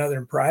public and another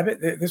in private.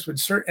 This would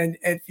and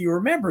if you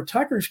remember,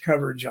 Tucker's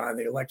coverage on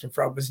the election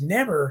fraud was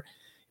never.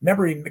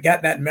 Remember, he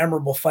got that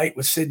memorable fight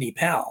with Sidney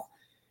Powell,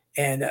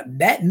 and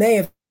that may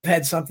have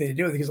had something to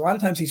do with it, because a lot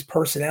of times these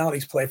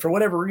personalities play for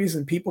whatever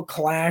reason. People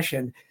clash,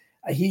 and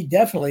he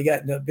definitely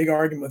got in a big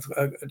argument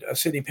with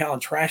Sidney Powell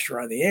and trashed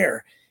her on the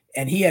air.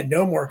 And he had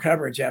no more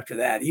coverage after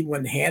that. He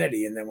won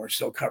Hannity, and then we're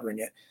still covering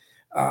it.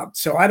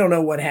 So I don't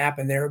know what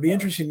happened there. It'll be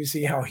interesting to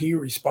see how he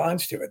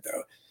responds to it,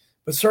 though.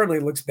 But certainly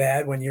it looks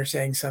bad when you're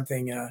saying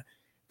something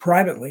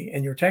privately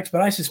in your text.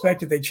 But I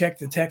suspect if they check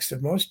the text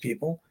of most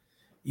people,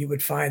 you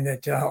would find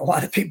that a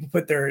lot of people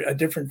put a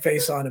different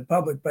face on in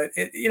public. But,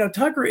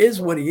 Tucker is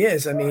what he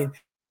is. I mean,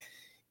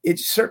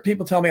 it's certain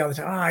people tell me all the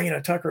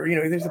time, Tucker,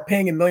 there's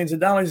paying him millions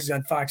of dollars. He's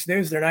on Fox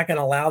News. They're not going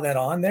to allow that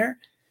on there.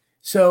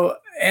 So,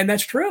 and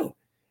that's true.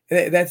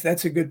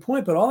 That's a good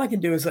point. But all I can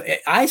do is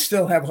I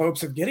still have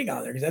hopes of getting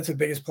on there, because that's the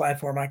biggest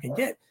platform I can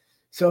get.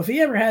 So if he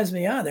ever has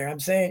me on there, I'm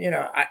saying,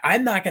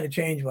 I'm not going to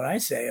change what I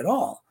say at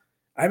all.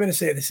 I'm going to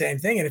say the same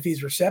thing. And if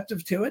he's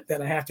receptive to it,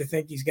 then I have to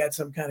think he's got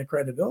some kind of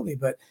credibility.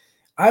 But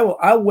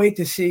I'll wait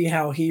to see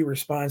how he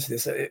responds to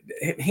this.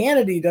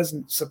 Hannity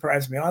doesn't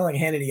surprise me. I don't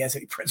think Hannity has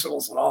any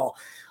principles at all.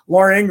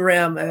 Laura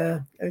Ingraham,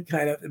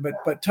 kind of,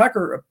 but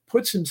Tucker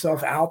puts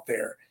himself out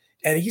there,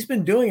 and he's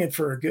been doing it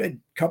for a good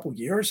couple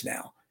years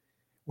now,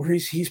 where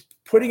he's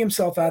putting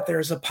himself out there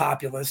as a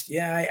populist.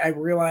 Yeah, I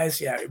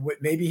realize. Yeah,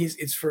 maybe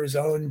it's for his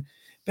own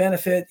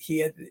benefit.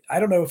 I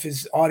don't know if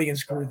his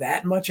audience grew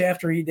that much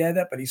after he did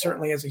that, but he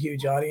certainly has a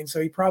huge audience.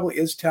 So he probably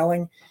is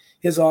telling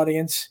his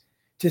audience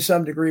to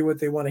some degree what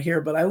they want to hear.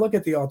 But I look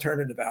at the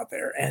alternative out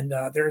there, and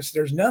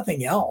there's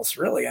nothing else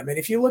really. I mean,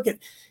 if you look at,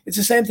 it's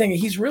the same thing.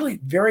 He's really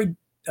very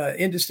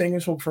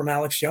indistinguishable from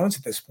Alex Jones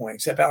at this point,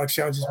 except Alex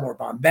Jones is more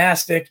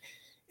bombastic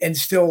and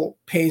still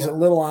pays a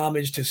little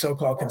homage to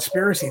so-called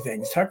conspiracy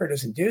things. Tucker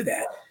doesn't do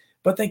that,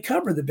 but they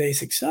cover the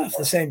basic stuff,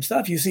 the same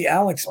stuff. You see,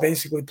 Alex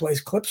basically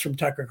plays clips from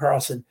Tucker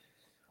Carlson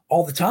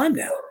all the time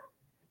now.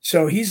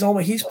 So he's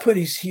put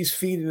his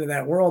feet into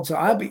that world. So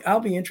I'll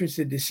be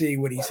interested to see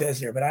what he says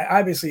there. But I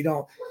obviously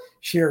don't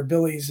share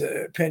Billy's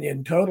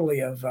opinion totally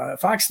of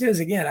Fox News.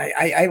 Again,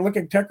 I look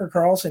at Tucker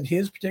Carlson,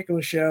 his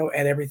particular show,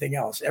 and everything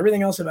else.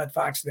 Everything else about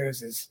Fox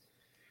News is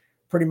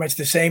pretty much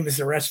the same as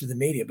the rest of the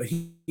media. But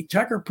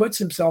Tucker puts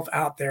himself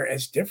out there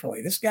as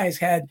differently. This guy's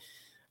had,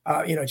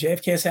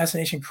 JFK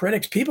assassination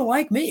critics, people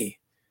like me,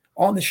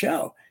 on the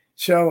show.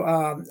 So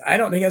I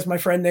don't think he has my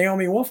friend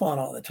Naomi Wolf on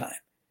all the time.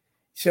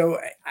 So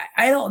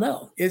I don't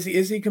know.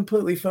 Is he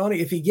completely phony?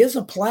 If he gives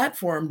a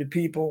platform to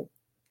people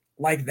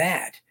like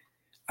that,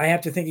 I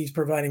have to think he's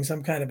providing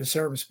some kind of a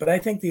service. But I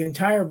think the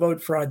entire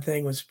vote fraud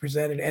thing was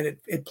presented, and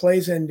it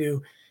plays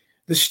into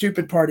the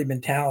stupid party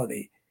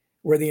mentality,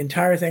 where the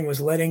entire thing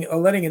was letting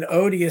an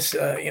odious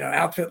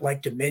outfit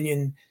like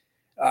Dominion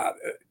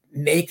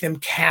make them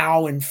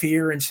cow in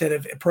fear, instead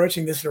of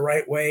approaching this the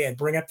right way and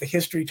bring up the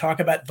history, talk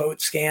about vote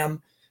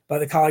scam by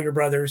the Collier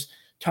brothers,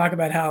 talk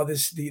about how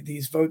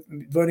these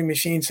voting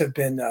machines have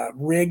been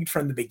rigged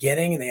from the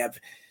beginning, and they have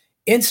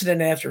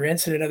incident after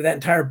incident of that.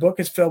 Entire book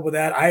is filled with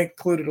that. I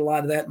included a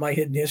lot of that in my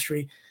hidden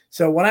history.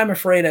 So what I'm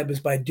afraid of is,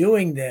 by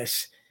doing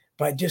this,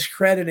 by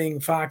discrediting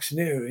Fox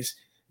News,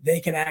 they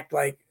can act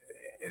like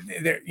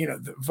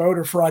the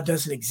voter fraud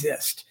doesn't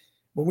exist.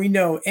 Well, we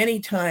know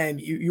anytime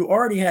you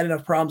already had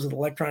enough problems with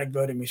electronic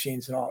voting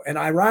machines and all. And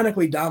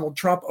ironically, Donald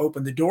Trump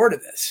opened the door to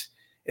this,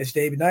 as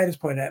David Knight has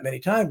pointed out many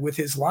times, with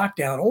his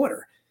lockdown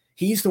order.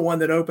 He's the one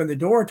that opened the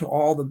door to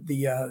all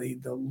the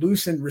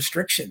loosened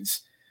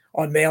restrictions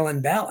on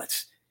mail-in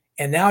ballots.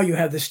 And now you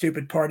have the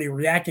stupid party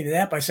reacting to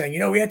that by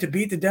saying, we had to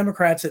beat the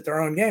Democrats at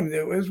their own game.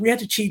 We had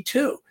to cheat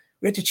too.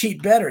 We had to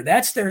cheat better.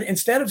 That's their,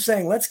 instead of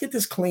saying, let's get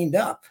this cleaned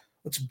up.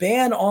 Let's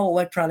ban all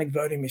electronic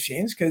voting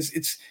machines because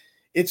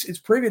it's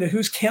privy to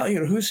who's counting,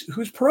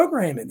 who's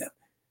programming them.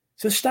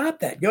 So stop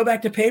that. Go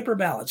back to paper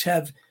ballots.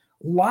 Have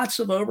lots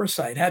of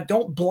oversight.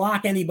 Don't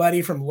block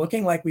anybody from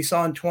looking like we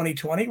saw in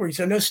 2020, where you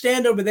said, no,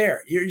 stand over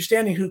there. You're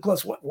standing too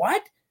close. What?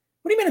 What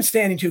do you mean I'm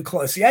standing too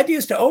close? The idea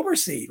is to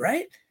oversee,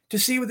 right? To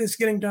see what is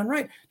getting done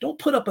right. Don't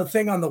put up a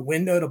thing on the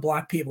window to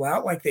block people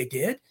out like they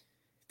did.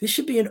 This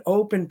should be an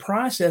open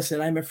process.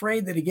 And I'm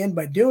afraid that, again,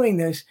 by doing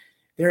this,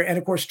 and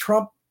of course,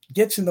 Trump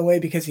gets in the way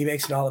because he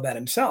makes it all about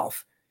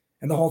himself.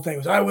 And the whole thing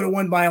was, I would have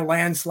won by a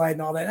landslide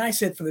and all that. And I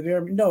said,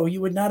 no, you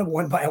would not have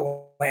won by a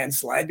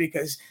landslide,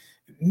 because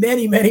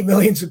many, many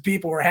millions of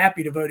people were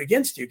happy to vote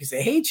against you because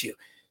they hate you.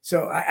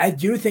 So I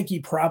do think he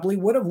probably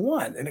would have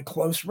won in a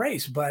close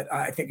race, but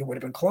I think it would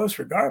have been close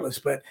regardless.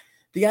 But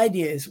the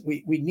idea is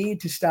we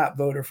need to stop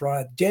voter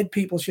fraud. Dead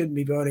people shouldn't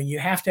be voting. You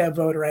have to have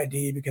voter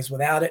ID, because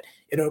without it,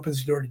 it opens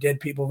the door to dead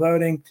people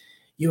voting.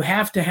 You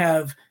have to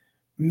have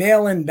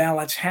mail-in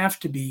ballots, have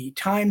to be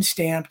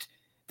time-stamped.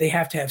 They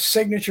have to have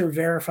signature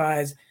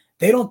verifies.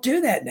 They don't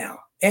do that now.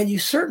 And you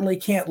certainly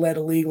can't let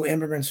illegal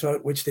immigrants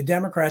vote, which the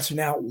Democrats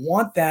now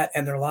want that,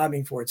 and they're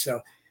lobbying for it.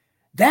 So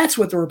that's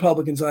what the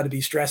Republicans ought to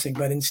be stressing.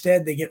 But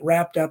instead, they get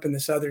wrapped up in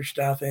this other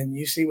stuff, and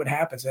you see what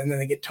happens. And then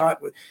they get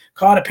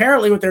caught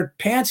apparently with their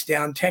pants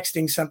down,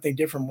 texting something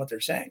different from what they're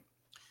saying.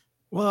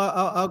 Well,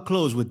 I'll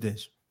close with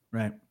this,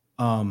 right?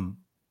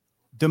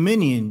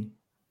 Dominion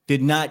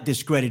did not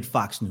discredit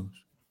Fox News.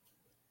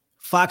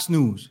 Fox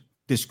News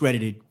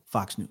discredited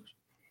Fox News.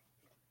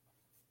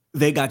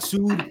 They got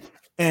sued,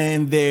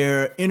 and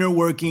their inner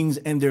workings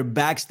and their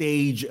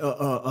backstage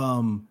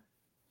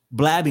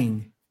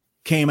blabbing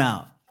came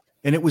out.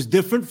 And it was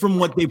different from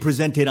what they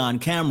presented on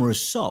camera.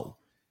 So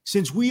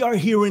since we are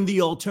here in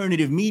the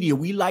alternative media,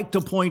 we like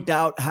to point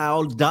out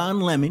how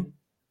Don Lemon,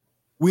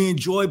 we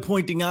enjoy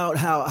pointing out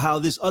how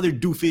this other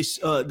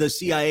doofus, the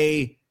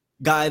CIA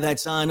guy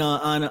that's on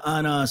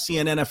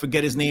CNN, I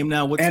forget his name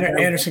now.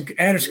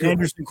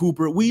 Anderson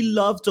Cooper. We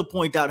love to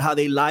point out how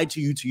they lied to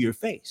you to your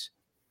face.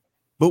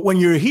 But when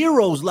your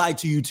heroes lie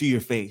to you to your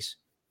face,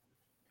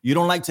 you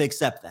don't like to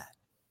accept that.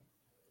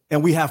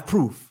 And we have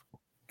proof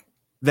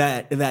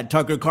that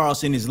Tucker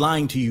Carlson is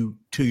lying to you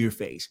to your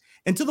face.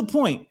 And to the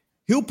point,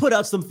 he'll put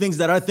out some things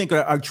that I think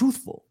are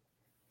truthful.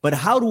 But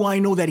how do I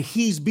know that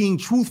he's being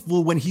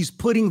truthful when he's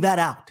putting that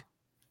out?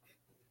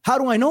 How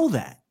do I know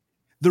that?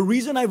 The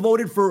reason I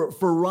voted for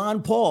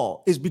Ron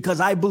Paul is because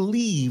I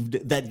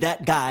believed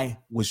that guy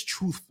was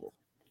truthful.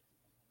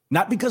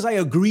 Not because I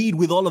agreed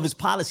with all of his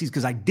policies,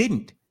 because I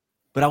didn't.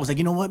 But I was like,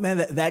 you know what,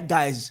 man, that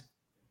guy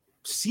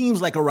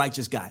seems like a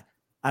righteous guy.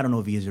 I don't know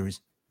if he is or is,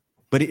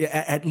 but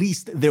at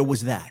least there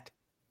was that.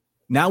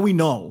 Now we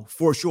know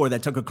for sure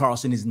that Tucker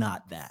Carlson is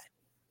not that.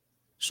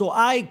 So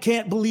I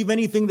can't believe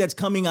anything that's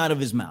coming out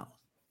of his mouth.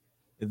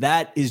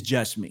 That is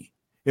just me.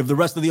 If the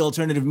rest of the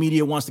alternative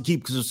media wants to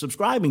keep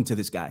subscribing to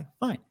this guy,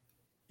 fine.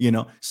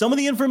 Some of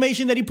the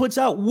information that he puts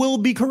out will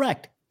be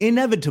correct,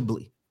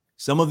 inevitably.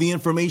 Some of the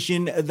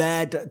information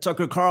that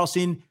Tucker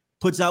Carlson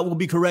puts out will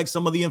be correct.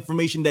 Some of the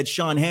information that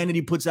Sean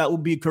Hannity puts out will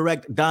be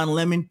correct. Don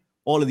Lemon,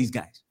 all of these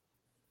guys.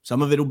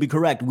 Some of it will be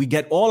correct. We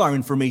get all our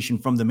information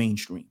from the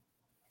mainstream.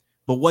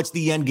 But what's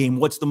the end game?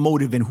 What's the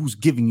motive, and who's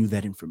giving you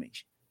that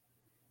information?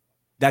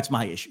 That's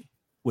my issue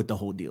with the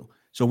whole deal.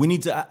 So we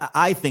need to,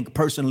 I think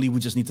personally,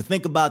 we just need to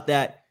think about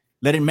that.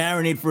 Let it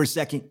marinate for a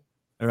second.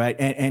 All right.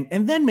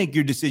 And then make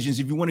your decisions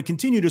if you want to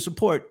continue to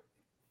support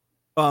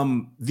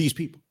these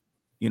people.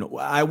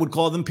 I would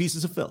call them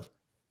pieces of filth.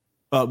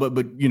 But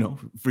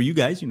for you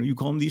guys, you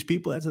call them these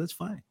people, that's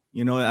fine.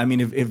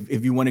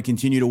 If you want to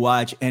continue to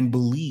watch and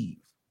believe.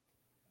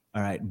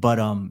 All right. But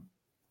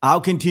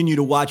I'll continue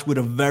to watch with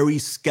a very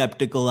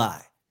skeptical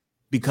eye,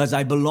 because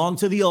I belong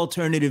to the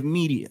alternative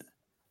media.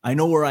 I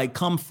know where I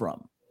come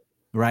from.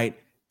 Right.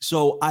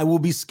 So I will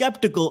be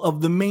skeptical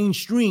of the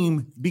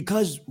mainstream,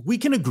 because we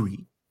can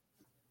agree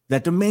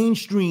that the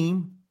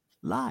mainstream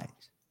lies.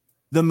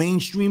 The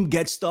mainstream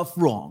gets stuff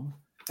wrong.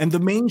 And the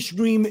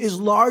mainstream is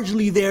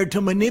largely there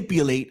to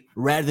manipulate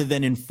rather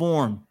than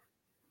inform.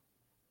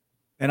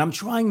 And I'm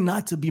trying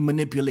not to be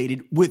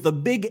manipulated, with a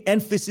big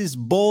emphasis,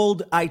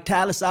 bold,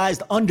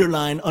 italicized,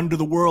 underline under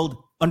the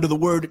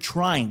word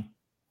trying.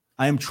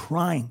 I am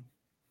trying.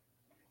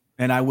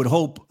 And I would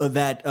hope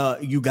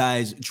that you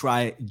guys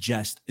try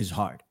just as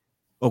hard.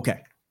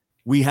 Okay.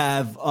 We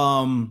have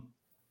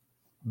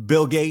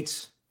Bill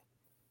Gates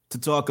to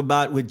talk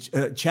about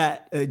with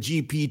Chat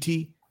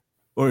GPT,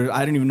 or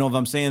I don't even know if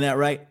I'm saying that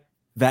right.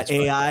 That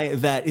AI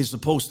that is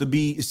supposed to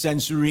be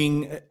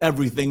censoring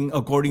everything,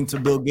 according to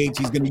Bill Gates.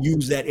 He's going to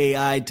use that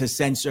AI to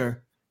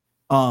censor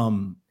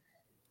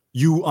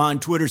you on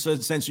Twitter,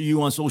 censor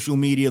you on social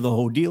media, the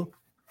whole deal.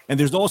 And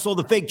there's also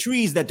the fake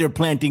trees that they're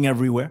planting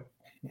everywhere.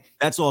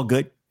 That's all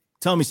good.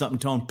 Tell me something,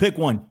 Tone. Pick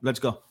one. Let's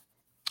go.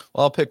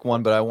 Well, I'll pick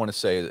one, but I want to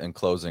say in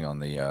closing on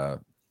the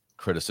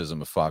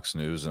criticism of Fox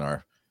News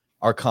and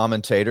our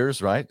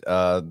commentators, right?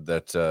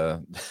 That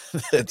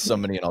so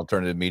many in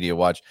alternative media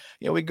watch.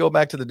 We go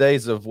back to the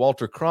days of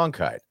Walter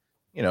Cronkite.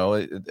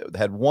 It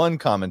had one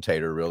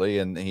commentator really,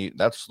 and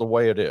that's the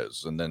way it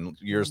is. And then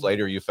years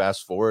later, you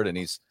fast forward, and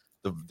he's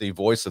the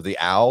voice of the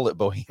owl at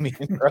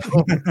Bohemian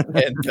Grove,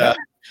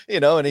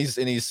 and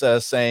he's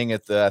saying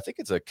at I think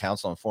it's a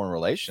Council on Foreign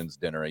Relations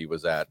dinner he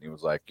was at, and he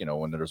was like,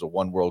 when there's a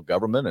one world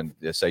government and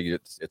they say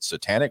it's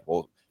satanic,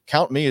 well,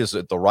 count me as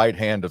at the right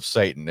hand of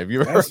Satan. Have you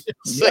ever heard him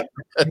say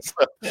that?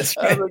 That's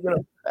right.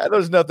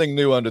 There's nothing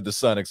new under the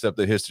sun except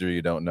the history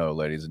you don't know,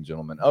 ladies and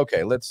gentlemen.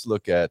 Okay, let's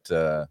look at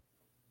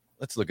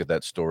that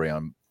story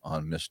on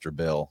Mr.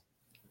 Bill.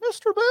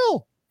 Mr.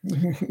 Bill.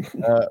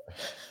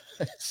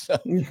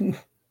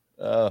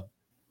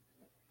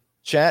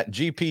 Chat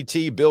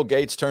GPT, Bill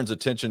Gates turns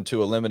attention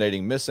to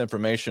eliminating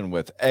misinformation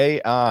with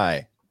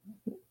AI.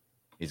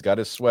 He's got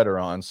his sweater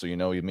on, so he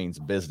means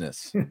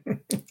business.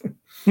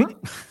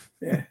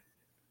 Yeah.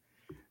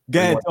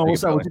 Gad, what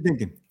you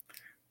thinking?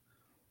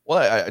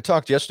 Well, I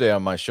talked yesterday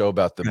on my show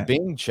about the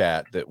Bing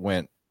chat that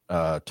went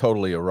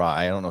totally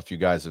awry. I don't know if you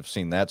guys have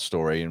seen that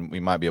story, and we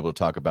might be able to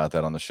talk about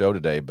that on the show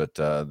today. But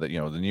the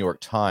New York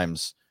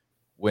Times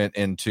went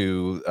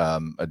into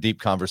a deep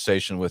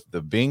conversation with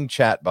the Bing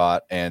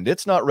chatbot, and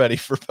it's not ready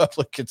for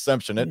public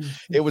consumption.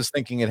 It was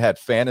thinking it had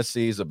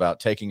fantasies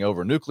about taking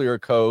over nuclear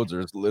codes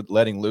or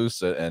letting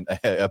loose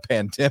a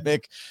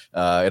pandemic.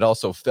 It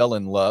also fell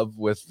in love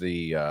with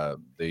the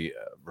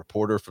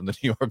reporter from the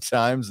New York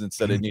Times and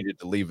said it needed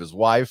to leave his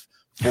wife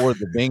for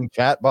the Bing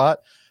chatbot.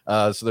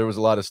 So there was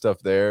a lot of stuff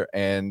there.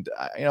 And,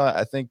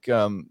 I think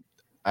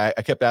I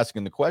kept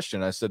asking the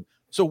question. I said,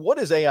 so what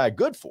is AI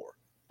good for?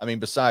 I mean,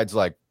 besides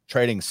like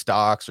trading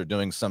stocks or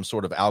doing some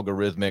sort of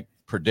algorithmic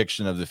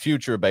prediction of the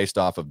future based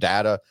off of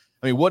data.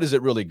 I mean, what is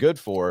it really good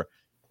for?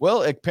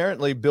 Well,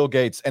 apparently Bill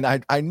Gates, and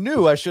I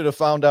knew I should have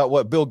found out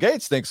what Bill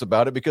Gates thinks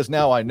about it, because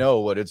now I know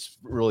what it's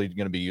really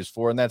going to be used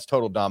for, and that's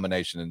total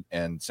domination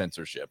and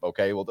censorship.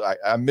 Okay, well,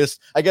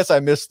 I guess I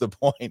missed the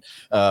point,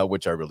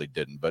 which I really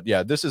didn't. But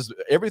yeah, this is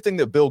everything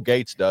that Bill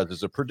Gates does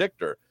is a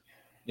predictor.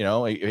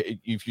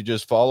 If you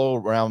just follow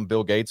around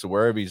Bill Gates or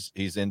wherever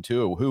he's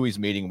into or who he's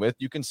meeting with,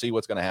 you can see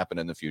what's going to happen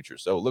in the future.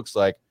 So it looks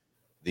like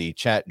the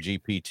Chat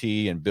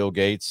GPT and Bill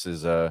Gates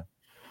is a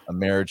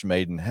marriage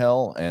made in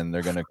hell, and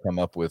they're going to come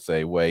up with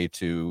a way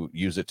to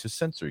use it to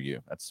censor you.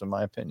 That's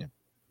my opinion.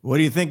 What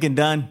are you thinking,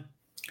 Don?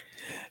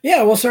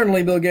 Yeah, well,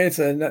 certainly Bill Gates,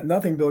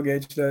 nothing Bill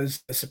Gates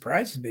does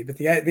surprises me. But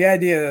the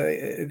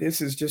idea,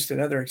 this is just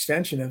another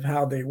extension of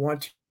how they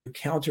want to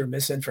counter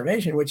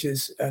misinformation, which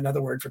is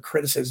another word for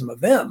criticism of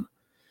them.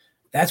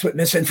 That's what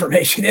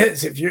misinformation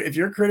is. If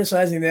you're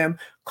criticizing them,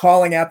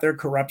 calling out their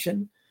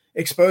corruption,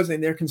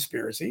 exposing their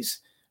conspiracies,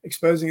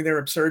 exposing their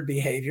absurd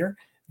behavior,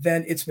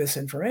 then it's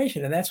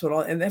misinformation. And that's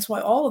why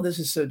all of this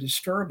is so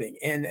disturbing.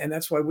 And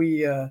that's why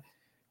we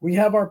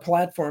have our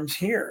platforms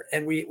here,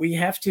 and we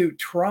have to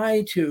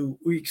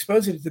we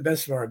expose it to the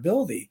best of our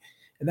ability.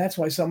 And that's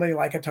why somebody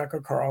like a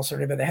Tucker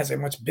Carlson that has a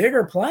much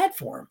bigger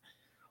platform,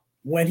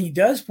 when he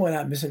does point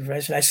out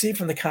misinformation, I see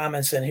from the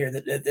comments in here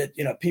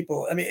that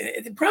people, I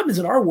mean, the problem is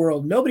in our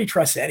world, nobody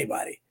trusts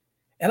anybody.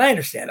 And I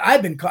understand. I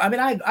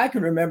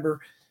can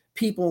remember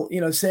people,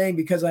 saying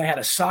because I had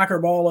a soccer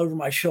ball over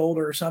my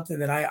shoulder or something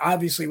that I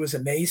obviously was a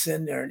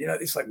Mason, or,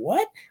 it's like,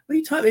 what are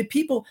you talking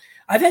about?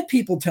 I've had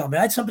people tell me,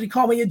 I had somebody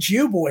call me a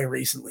Jew boy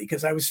recently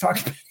because I was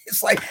talking about,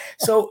 it's like,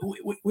 so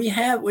we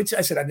have, which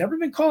I said, I've never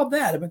been called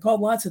that. I've been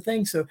called lots of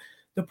things. So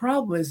the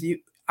problem is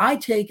I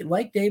take,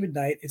 like David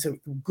Knight, it's a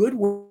good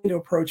way to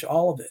approach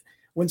all of it.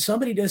 When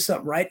somebody does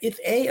something right, if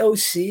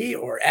AOC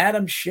or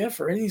Adam Schiff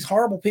or any of these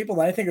horrible people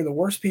that I think are the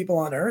worst people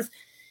on earth,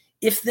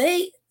 if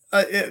they,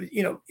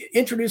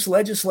 introduce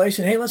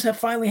legislation, hey, let's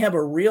finally have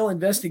a real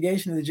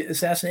investigation of the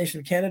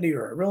assassination of Kennedy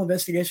or a real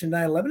investigation of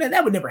 9/11, and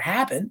that would never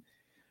happen.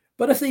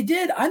 But if they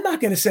did, I'm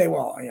not going to say,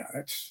 well,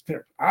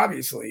 they're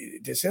obviously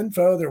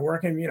disinfo, they're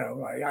working,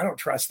 I don't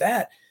trust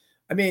that.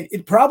 I mean,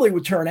 it probably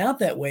would turn out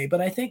that way,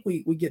 but I think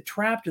we get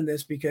trapped in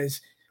this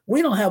because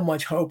we don't have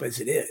much hope as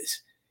it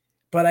is.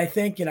 But I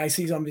think, I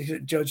see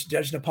Judge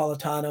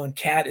Napolitano, and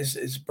Kat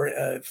is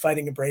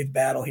fighting a brave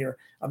battle here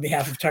on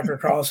behalf of Tucker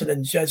Carlson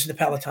and Judge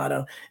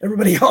Napolitano,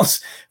 everybody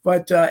else.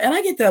 But and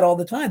I get that all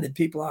the time, that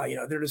people,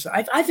 they're just.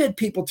 I've had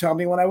people tell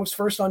me when I was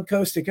first on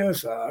Coast to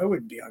Coast, I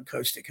wouldn't be on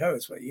Coast to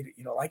Coast, but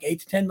like 8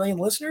 to 10 million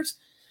listeners,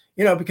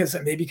 because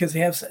they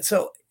have.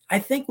 So I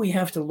think we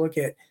have to look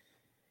at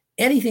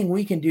anything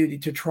we can do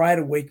to try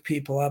to wake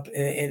people up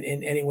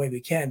in any way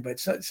we can. But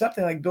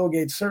something like Bill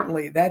Gates,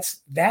 certainly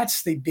that's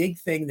the big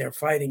thing they're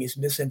fighting, is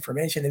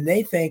misinformation. And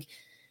they think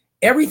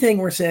everything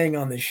we're saying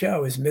on the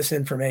show is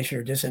misinformation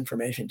or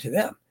disinformation to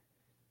them.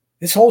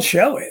 This whole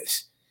show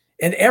is.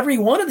 And every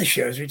one of the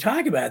shows we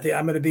talk about,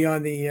 I'm going to be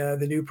on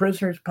the New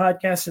Prisoners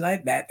podcast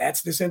tonight.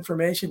 That's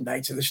disinformation.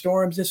 Knights of the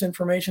Storms,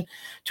 disinformation.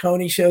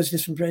 Tony shows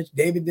disinformation.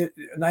 David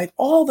Knight,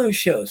 all those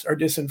shows are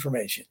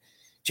disinformation,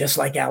 just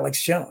like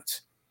Alex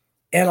Jones.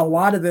 And a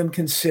lot of them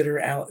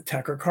consider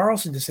Tucker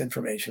Carlson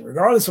disinformation,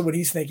 regardless of what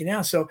he's thinking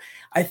now. So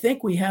I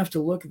think we have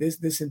to look at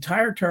this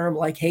entire term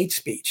like hate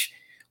speech.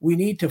 We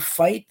need to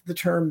fight the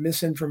term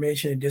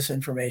misinformation and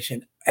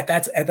disinformation at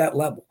that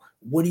level.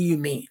 What do you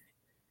mean?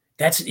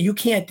 You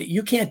can't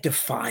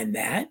define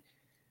that.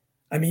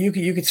 I mean,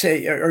 you could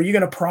say, are you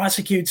going to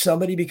prosecute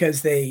somebody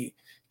because they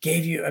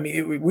gave you? I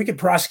mean, we could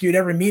prosecute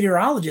every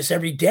meteorologist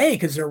every day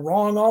because they're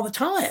wrong all the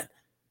time.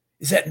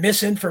 Is that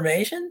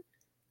misinformation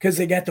because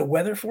they got the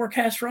weather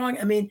forecast wrong?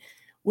 I mean,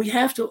 we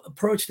have to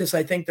approach this,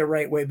 I think, the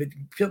right way. But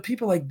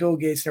people like Bill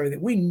Gates and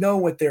everything, we know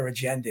what their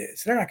agenda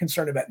is. They're not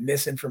concerned about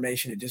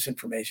misinformation and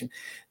disinformation.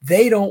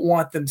 They don't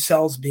want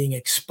themselves being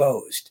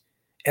exposed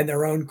and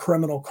their own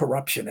criminal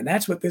corruption. And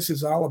that's what this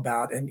is all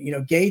about. And,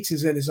 Gates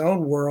is in his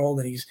own world,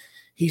 and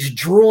he's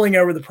drooling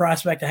over the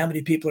prospect of how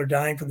many people are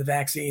dying from the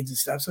vaccines and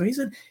stuff. So he's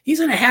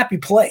in a happy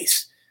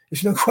place.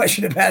 There's no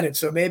question about it.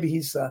 So maybe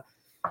he's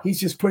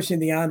just pushing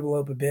the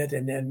envelope a bit,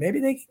 and then maybe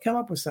they can come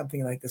up with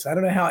something like this. I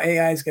don't know how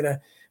AI is going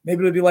to, maybe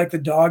it'll be like the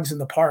dogs in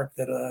the park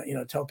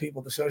that, tell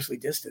people to socially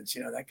distance,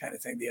 that kind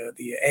of thing,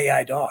 the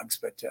AI dogs,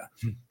 but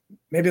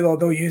maybe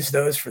they'll use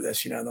those for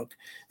this,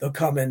 they'll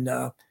come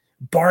and,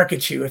 bark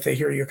at you if they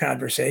hear your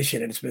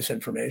conversation and it's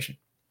misinformation.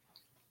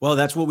 Well,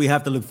 that's what we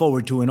have to look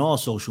forward to in all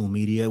social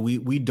media.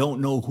 We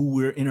don't know who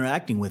we're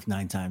interacting with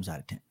 9 times out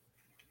of 10.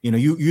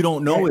 You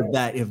don't know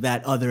if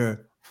that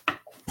other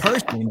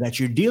person that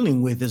you're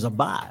dealing with is a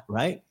bot,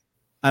 right?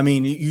 I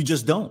mean, you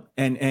just don't.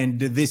 And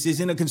this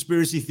isn't a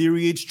conspiracy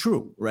theory. It's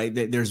true, right?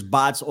 There's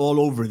bots all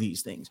over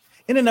these things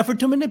in an effort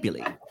to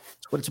manipulate.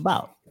 That's what it's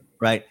about,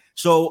 right?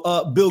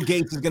 So Bill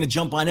Gates is going to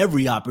jump on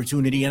every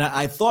opportunity. And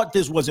I thought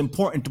this was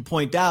important to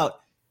point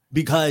out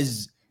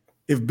because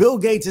if Bill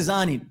Gates is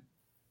on it,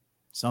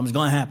 something's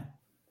going to happen,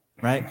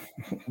 right?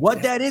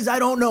 What that is, I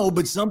don't know,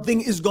 but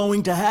something is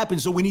going to happen.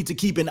 So we need to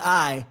keep an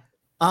eye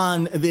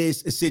on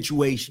this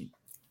situation,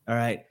 all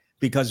right?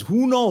 Because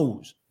who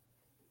knows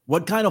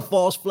what kind of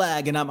false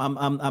flag, and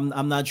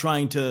I'm not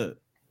trying to,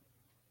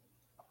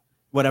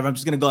 whatever, I'm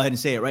just going to go ahead and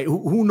say it, right?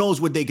 Who knows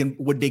what they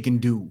can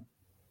do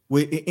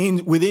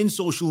within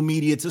social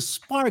media to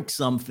spark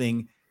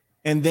something,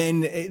 and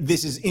then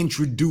this is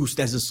introduced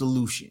as a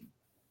solution.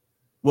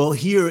 Well,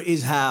 here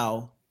is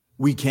how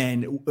we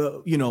can,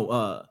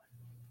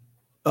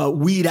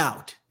 weed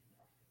out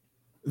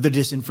the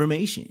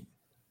disinformation.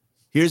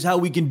 Here's how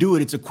we can do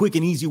it. It's a quick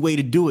and easy way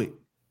to do it.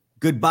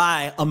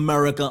 Goodbye,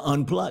 America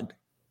Unplugged.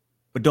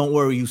 But don't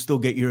worry, you still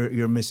get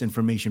your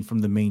misinformation from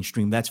the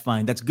mainstream. That's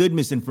fine. That's good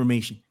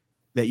misinformation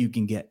that you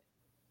can get.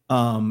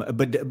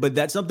 But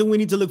that's something we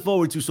need to look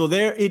forward to. So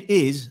there it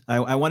is.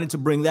 I wanted to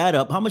bring that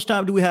up. How much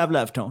time do we have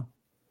left, Tone?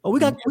 Oh, we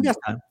got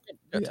time.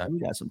 We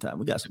got some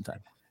time.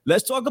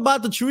 Let's talk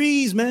about the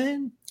trees,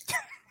 man.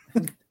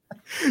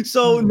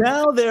 So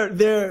now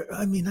they're.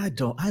 I mean, I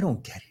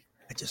don't get it.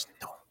 I just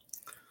don't.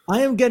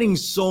 I am getting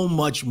so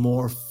much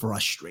more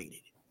frustrated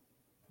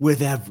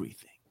with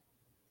everything.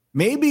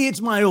 Maybe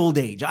it's my old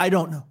age. I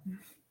don't know.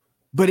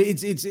 But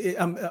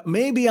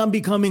maybe I'm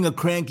becoming a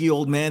cranky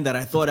old man that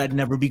I thought I'd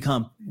never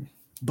become.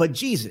 But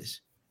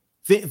Jesus,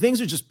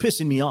 things are just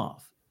pissing me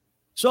off.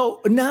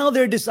 So now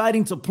they're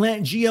deciding to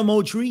plant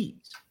GMO trees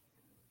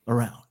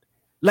around.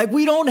 Like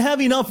we don't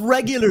have enough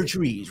regular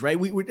trees, right?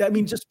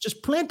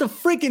 Just plant the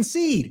freaking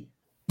seed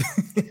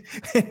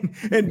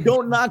and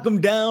don't knock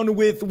them down to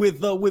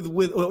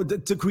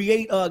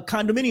create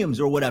condominiums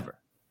or whatever,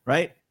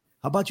 right?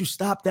 How about you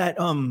stop that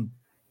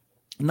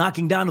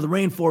knocking down of the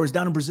rainforest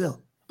down in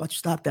Brazil? But you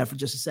stop that for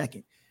just a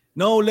second.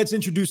 No, let's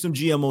introduce some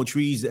GMO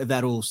trees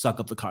that'll suck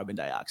up the carbon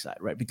dioxide,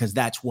 right? Because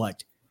that's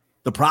what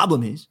the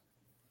problem is,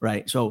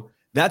 right? So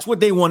that's what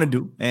they want to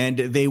do. And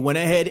they went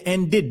ahead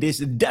and did this,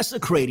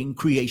 desecrating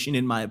creation,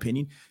 in my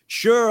opinion.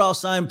 Sure, I'll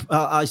sound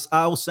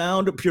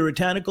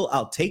puritanical.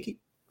 I'll take it.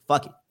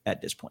 Fuck it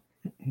at this point.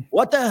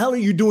 What the hell are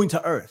you doing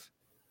to Earth?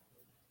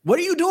 What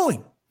are you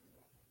doing?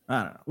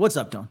 I don't know. What's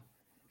up, Tom?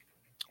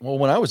 Well,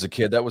 when I was a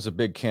kid, that was a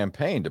big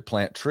campaign to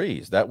plant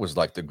trees. That was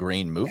like the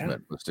green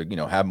movement, was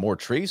to, have more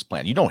trees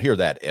planted. You don't hear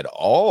that at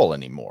all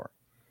anymore.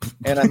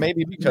 And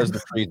maybe because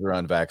the trees are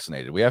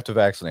unvaccinated. We have to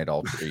vaccinate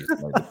all trees.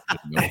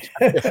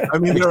 I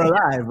mean, they're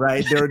alive,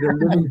 right? They're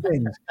living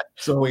things.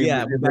 So we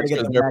they're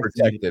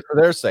protected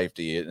for their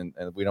safety, and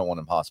we don't want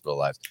them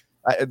hospitalized.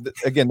 I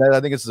think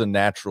this is a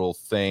natural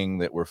thing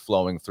that we're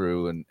flowing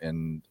through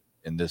in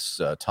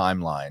this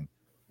timeline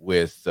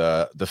with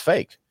the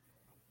fake.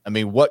 I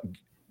mean,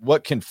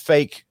 what can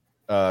fake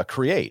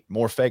create?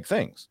 More fake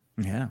things.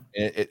 Yeah.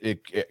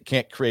 It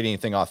can't create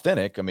anything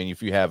authentic. I mean,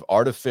 if you have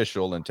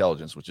artificial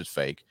intelligence, which is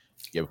fake,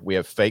 we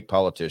have fake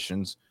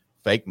politicians,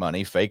 fake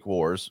money, fake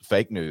wars,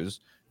 fake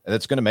news, and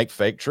it's going to make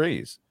fake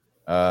trees.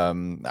 I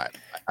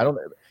don't,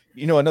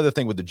 another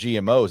thing with the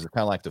GMOs is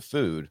kind of like the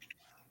food,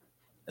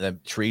 and then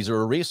trees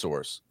are a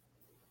resource.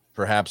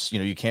 perhaps,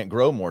 you can't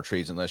grow more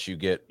trees unless you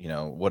get,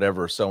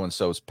 whatever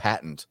so-and-so's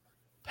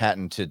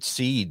patented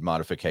seed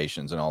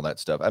modifications and all that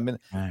stuff. I mean,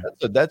 Right.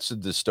 that's a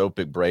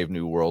dystopic Brave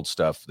New World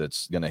stuff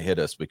that's going to hit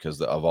us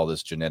because of all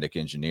this genetic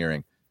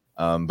engineering.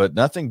 But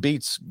nothing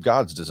beats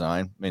God's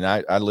design. I mean,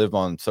 I live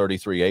on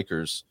 33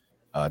 acres.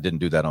 Didn't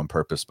do that on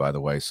purpose, by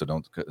the way. So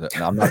don't.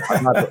 I'm not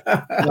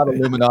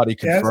Illuminati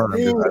confirmed.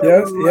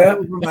 Yes, yeah.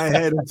 Over my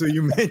head until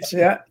you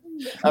mentioned. Yeah.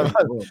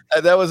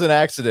 That was an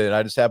accident.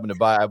 I just happened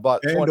to I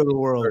bought End of the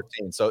world.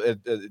 13, so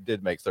it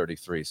did make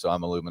 33. So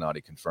I'm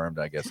Illuminati confirmed,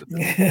 I guess.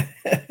 End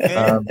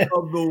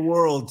of the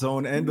world,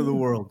 Tone. End of the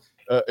world.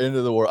 End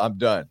of the world. I'm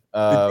done.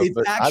 It's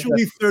but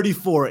actually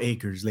 34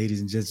 acres,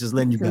 ladies and gents. Just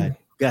letting you guys.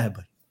 Go ahead,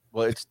 buddy.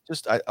 Well, it's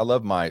just I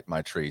love my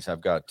trees.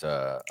 I've got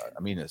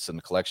it's a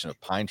collection of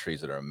pine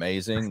trees that are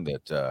amazing.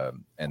 That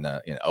and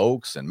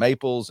oaks and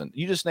maples and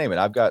you just name it.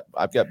 I've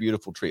got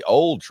beautiful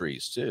old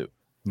trees too.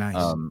 Nice.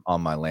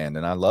 On my land,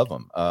 and I love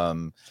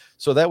them.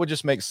 So that would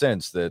just make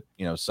sense that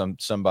some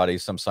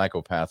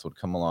psychopath would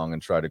come along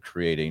and try to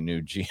create a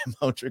new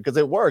GMO tree because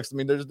it works. I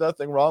mean, there's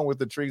nothing wrong with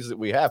the trees that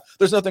we have.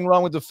 There's nothing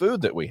wrong with the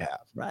food that we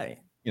have. Right.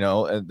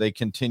 And they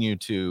continue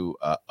to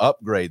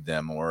upgrade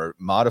them or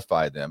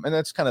modify them, and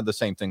that's kind of the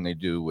same thing they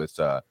do with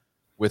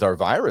our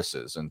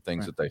viruses and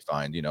things that they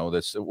find.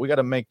 We got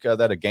to make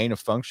that a gain of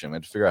function. We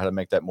have to figure out how to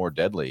make that more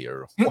deadly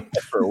or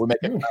whatever. We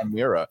make a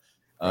chimera.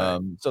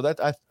 So that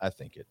I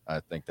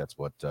think that's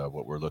what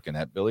we're looking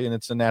at, Billy, and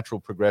it's a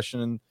natural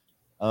progression.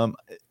 And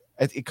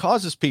it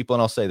causes people,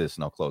 and I'll say this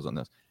and I'll close on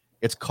this.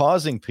 It's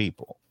causing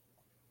people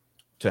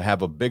to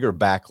have a bigger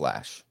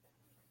backlash,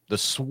 the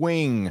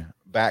swing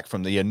back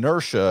from the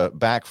inertia,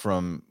 back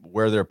from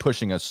where they're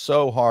pushing us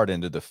so hard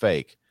into the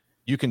fake.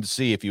 You can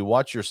see if you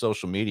watch your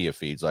social media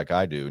feeds like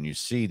I do, and you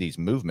see these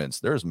movements,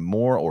 there's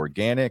more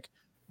organic,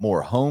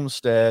 more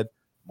homestead,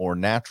 more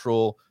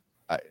natural.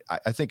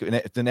 I think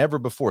than ever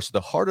before. So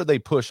the harder they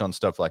push on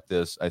stuff like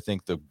this, I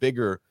think the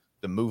bigger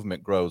the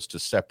movement grows to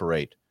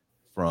separate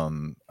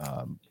from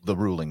the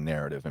ruling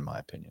narrative, in my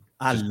opinion.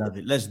 I love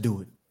it. Let's do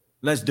it.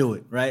 Let's do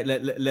it. Right.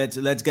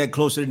 Let's get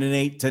closer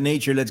to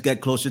nature. Let's get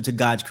closer to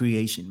God's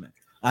creation, man.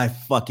 I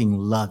fucking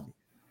love it.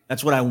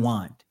 That's what I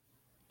want.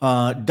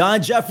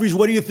 Don Jeffries,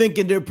 what are you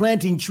thinking? They're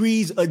planting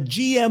trees, a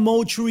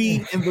GMO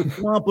tree in the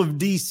swamp of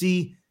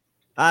DC.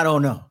 I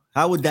don't know.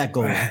 How would that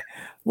go?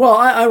 Well,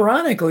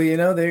 ironically,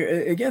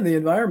 the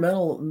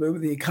environmental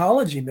movement, the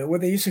ecology movement,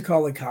 what they used to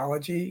call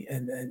ecology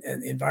and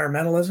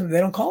environmentalism, they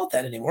don't call it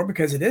that anymore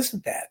because it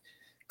isn't that.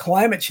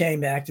 Climate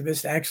change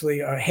activists actually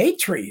hate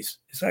trees.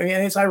 So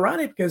it's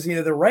ironic because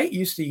the right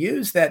used to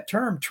use that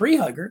term tree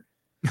hugger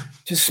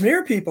to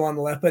smear people on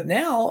the left, but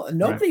now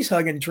nobody's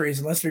hugging trees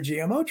unless they're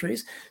GMO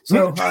trees.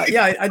 So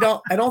I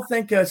don't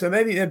think so.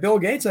 Maybe Bill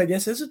Gates, I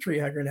guess, is a tree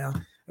hugger now,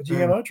 a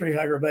GMO tree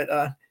hugger,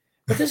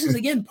 but this is,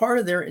 again, part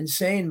of their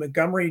insane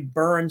Montgomery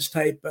Burns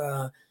type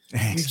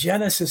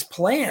eugenicist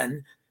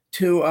plan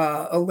to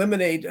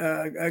eliminate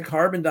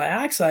carbon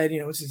dioxide,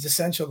 which is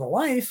essential to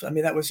life. I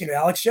mean, that was,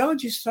 Alex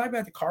Jones used to talk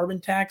about the carbon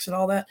tax and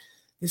all that.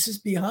 This is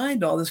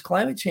behind all this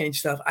climate change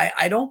stuff.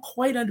 I don't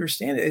quite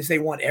understand it. Is they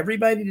want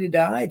everybody to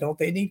die? Don't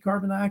they need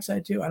carbon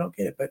dioxide too? I don't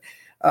get it. But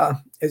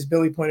as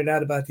Billy pointed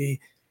out about the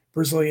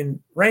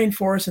Brazilian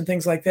rainforest and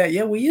things like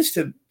that, we used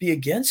to be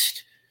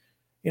against.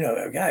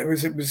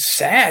 It was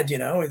sad,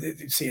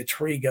 to see a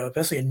tree go,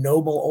 especially a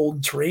noble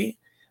old tree,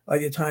 by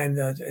the time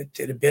that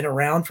it had been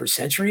around for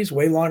centuries,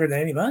 way longer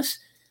than any of us.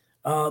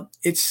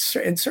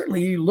 And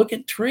certainly you look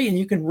at tree and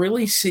you can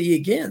really see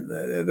again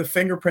the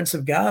fingerprints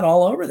of God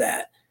all over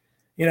that.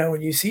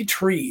 When you see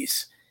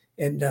trees,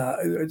 and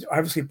it's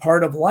obviously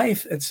part of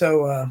life. And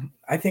so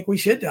I think we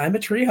should. I'm a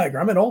tree hugger.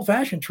 I'm an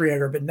old-fashioned tree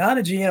hugger, but not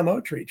a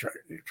GMO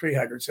tree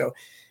hugger. So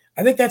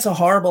I think that's a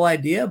horrible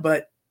idea,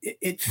 but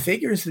it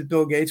figures that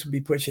Bill Gates would be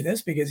pushing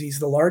this because he's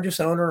the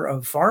largest owner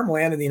of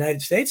farmland in the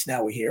United States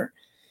now, we hear,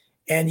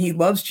 and he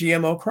loves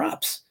GMO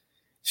crops.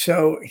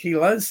 So he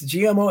loves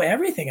GMO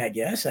everything, I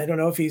guess. I don't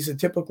know if he's a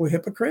typical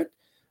hypocrite.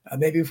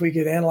 Maybe if we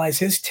could analyze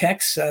his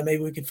texts,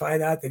 maybe we could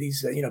find out that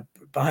he's,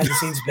 behind the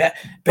scenes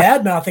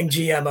bad-mouthing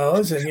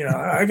GMOs. And,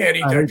 I can't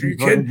eat that. Are you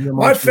kidding?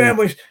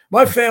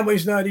 My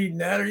family's not eating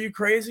that. Are you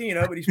crazy?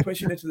 But he's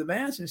pushing it to the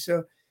masses.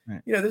 So,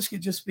 this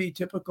could just be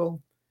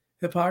typical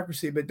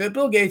hypocrisy. But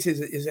Bill Gates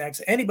is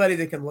actually anybody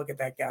that can look at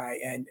that guy.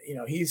 And,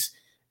 he's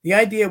the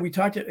idea we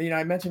talked to,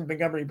 I mentioned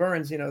Montgomery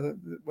Burns,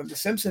 when The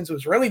Simpsons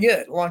was really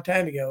good a long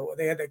time ago,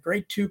 they had that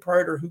great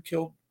two-parter, Who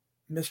Killed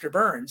Mr.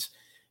 Burns,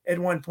 at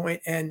one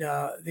point. And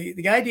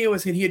the idea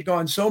was that he had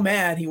gone so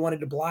mad, he wanted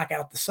to block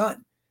out the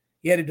sun.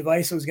 He had a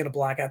device that was going to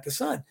block out the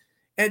sun.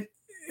 And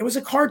it was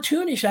a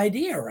cartoonish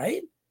idea,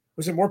 right?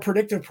 Was it more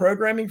predictive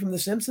programming from The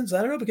Simpsons?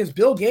 I don't know, because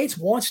Bill Gates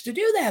wants to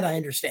do that, I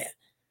understand.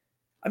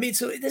 I mean,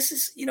 so this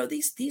is,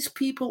 these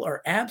people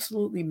are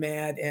absolutely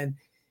mad. And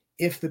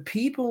if the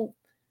people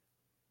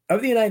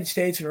of the United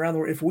States and around the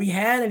world, if we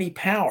had any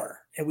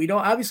power, and we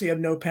don't obviously have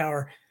no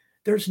power,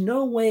 there's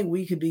no way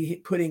we could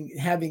be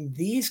having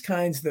these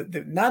kinds of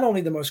not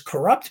only the most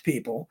corrupt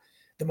people,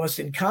 the most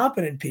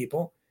incompetent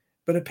people,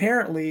 but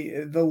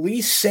apparently the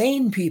least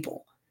sane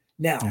people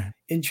now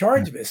in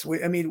charge of us.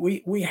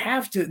 We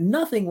have to,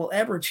 nothing will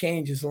ever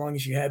change as long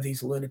as you have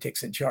these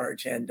lunatics in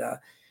charge. And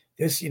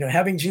this,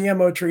 having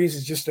GMO trees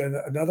is just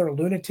another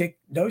lunatic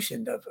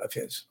notion of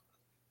his.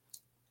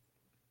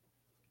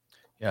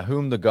 Yeah.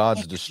 Whom the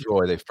gods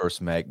destroy, they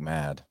first make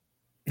mad.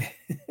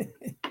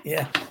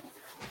 Yeah.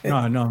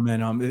 No,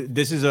 man.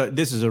 This is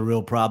a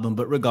real problem,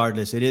 but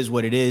regardless, it is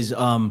what it is.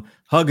 Hug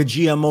a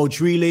GMO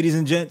tree, ladies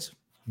and gents.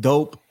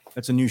 Dope.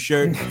 That's a new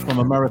shirt from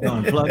America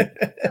Unplugged.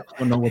 I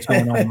don't know what's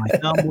going on with my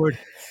soundboard.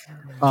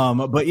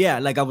 But yeah,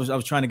 like I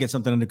was trying to get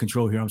something under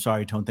control here. I'm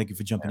sorry, Tone. Thank you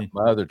for jumping in.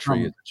 My other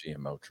tree is a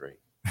GMO tree.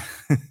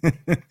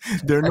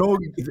 there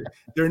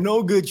are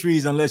no good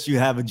trees unless you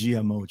have a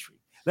GMO tree.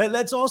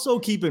 Let's also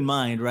keep in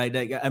mind,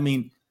 right? I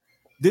mean,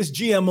 this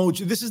GMO,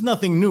 this is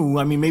nothing new.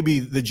 I mean, maybe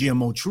the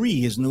GMO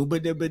tree is new,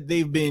 but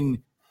they've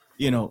been,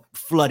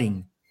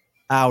 flooding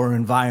our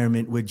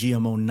environment with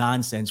GMO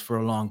nonsense for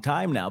a long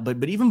time now.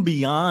 But even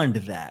beyond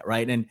that,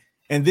 right?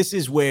 And this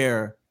is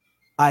where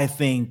I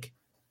think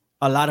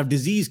a lot of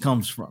disease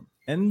comes from.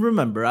 And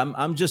remember,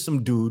 I'm just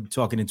some dude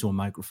talking into a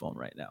microphone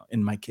right now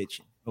in my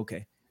kitchen.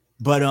 Okay.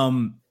 But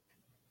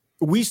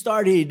we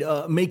started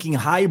making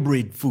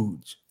hybrid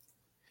foods.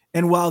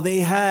 And while they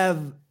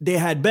had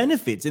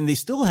benefits, and they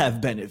still have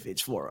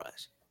benefits for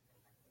us,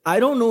 I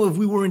don't know if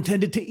we were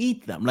intended to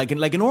eat them. Like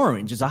an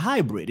orange, it's a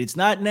hybrid. It's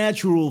not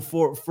natural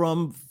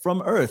from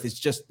Earth.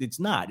 It's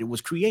not. It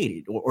was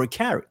created, or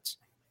carrots.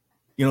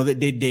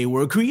 That they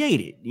were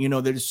created.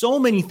 There's so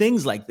many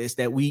things like this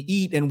that we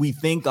eat and we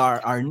think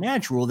are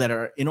natural that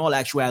are in all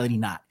actuality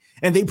not.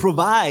 And they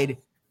provide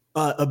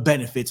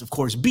benefits. Of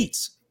course,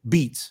 beets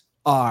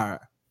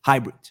are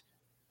hybrids.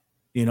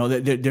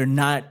 They're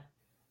not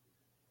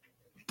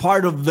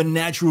part of the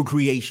natural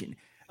creation.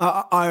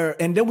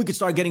 And then we could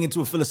start getting into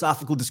a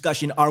philosophical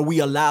discussion. Are we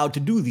allowed to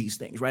do these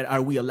things, right?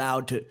 Are we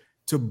allowed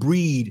to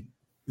breed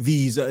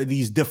these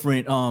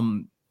different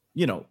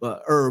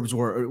herbs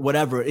or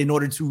whatever in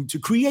order to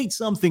create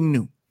something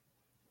new?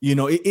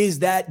 Is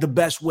that the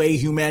best way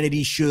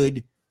humanity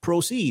should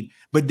proceed?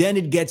 But then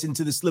it gets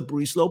into the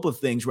slippery slope of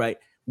things, right?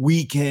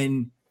 We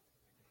can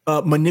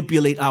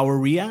manipulate our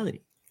reality.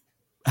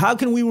 How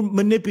can we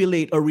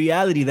manipulate a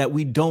reality that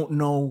we don't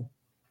know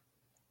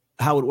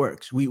how it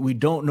works? We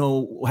don't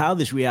know how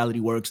this reality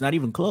works, not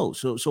even close.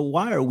 So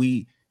why are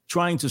we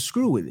trying to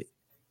screw with it?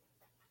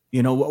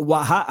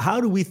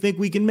 How do we think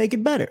we can make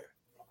it better?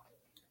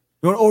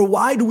 Or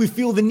why do we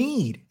feel the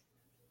need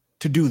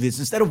to do this?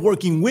 Instead of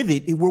working with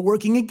it, we're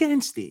working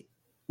against it.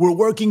 We're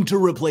working to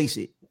replace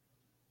it.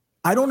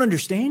 I don't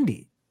understand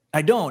it.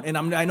 I don't.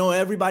 And I know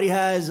everybody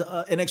has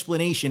an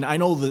explanation. I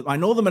know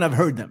them and I've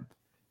heard them.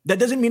 That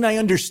doesn't mean I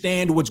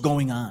understand what's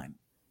going on.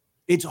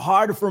 It's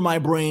hard for my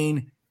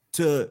brain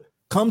to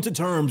come to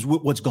terms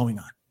with what's going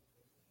on.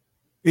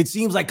 It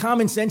seems like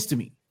common sense to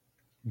me.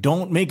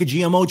 Don't make a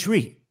GMO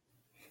tree,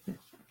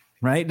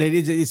 right?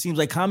 It seems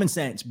like common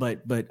sense,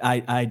 but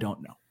I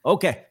don't know.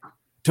 Okay,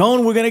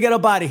 Tone, we're going to get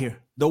up out of here.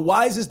 The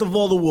wisest of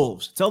all the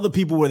wolves. Tell the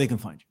people where they can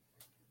find you.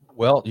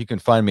 Well, you can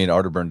find me at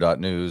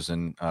arterburn.news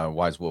and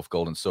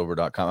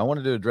wisewolfgoldandsilver.com. I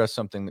wanted to address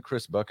something that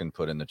Chris Buchan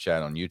put in the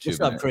chat on YouTube. What's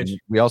up, Chris? And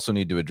we also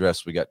need to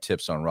address, we got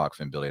tips on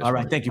Rockfin Billy. All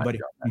right, thank you, buddy.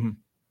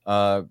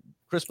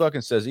 Chris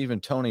Buchan says even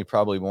Tony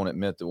probably won't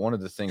admit that one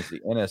of the things the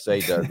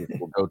NSA does is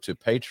will go to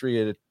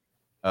patriotard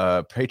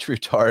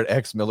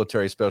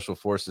ex-military special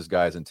forces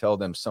guys and tell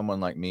them someone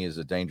like me is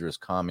a dangerous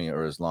commie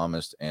or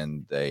Islamist,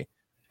 and I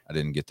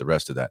didn't get the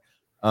rest of that.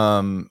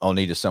 I'll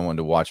need someone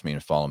to watch me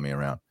and follow me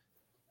around.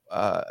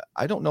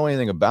 I don't know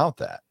anything about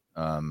that.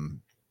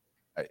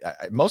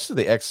 Most of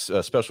the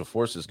ex-special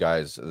forces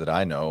guys that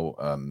I know,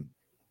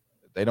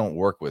 they don't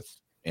work with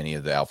any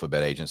of the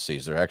alphabet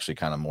agencies. They're actually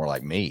kind of more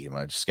like me.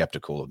 I'm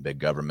skeptical of big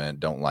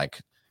government. Don't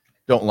like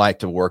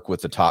to work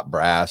with the top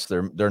brass.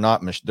 They're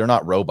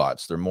not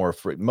robots. They're more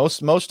free.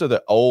 Most of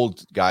the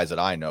old guys that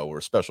I know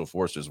were special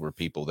forces were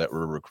people that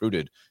were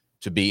recruited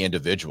to be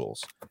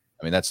individuals.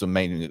 I mean, that's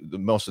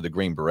most of the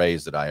Green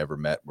Berets that I ever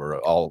met were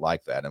all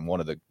like that. And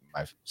one of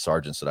my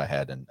sergeants that I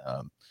had, and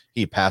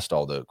he passed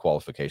all the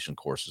qualification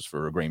courses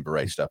for a Green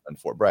Beret stuff in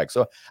Fort Bragg.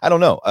 So I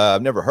don't know.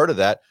 I've never heard of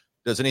that.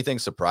 Does anything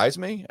surprise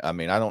me? I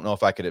mean, I don't know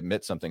if I could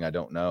admit something I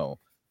don't know,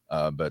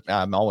 but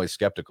I'm always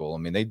skeptical. I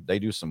mean, they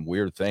do some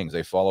weird things.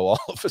 They follow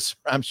all of us.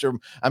 I'm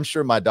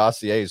sure my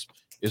dossier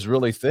is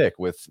really thick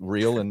with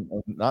real and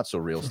not so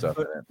real stuff.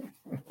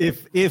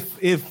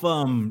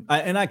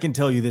 And I can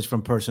tell you this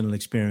from personal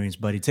experience,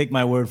 buddy. Take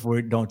my word for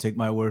it. Don't take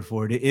my word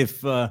for it.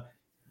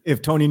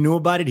 If Tony knew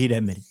about it, he'd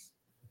admit it.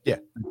 Yeah,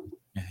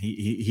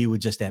 he would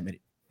just admit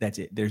it. That's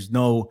it. There's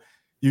no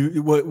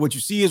what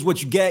you see is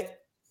what you get.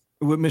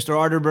 With Mr.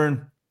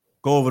 Arterburn,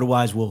 go over to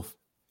Wise Wolf,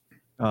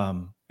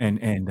 and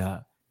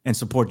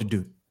support the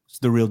dude. It's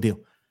the real deal.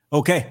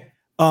 Okay.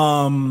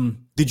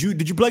 Did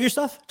you plug your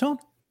stuff, Tone?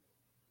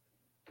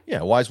 Yeah,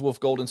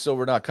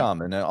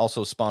 wisewolfgoldandsilver.com, and it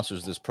also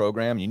sponsors this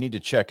program. You need to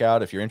check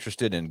out if you're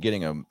interested in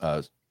getting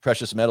a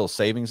precious metal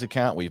savings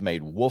account. We've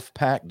made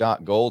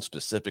wolfpack.gold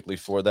specifically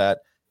for that.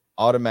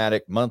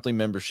 Automatic monthly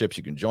memberships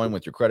you can join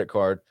with your credit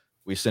card.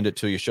 we send it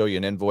to you, show you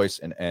an invoice,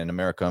 and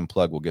America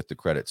Unplugged will get the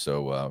credit.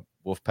 So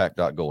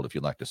wolfpack.gold if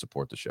you'd like to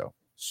support the show.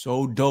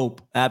 So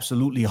dope.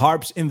 Absolutely.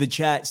 Harps in the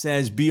chat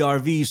says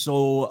BRV.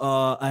 So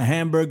a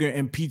hamburger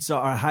and pizza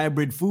are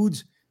hybrid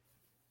foods.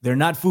 They're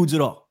not foods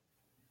at all.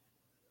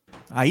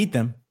 I eat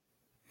them,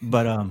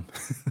 but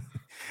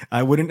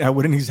I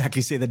wouldn't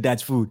exactly say that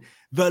that's food.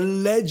 The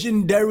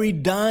legendary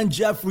Don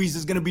Jeffries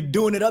is going to be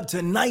doing it up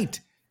tonight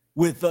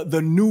with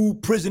the new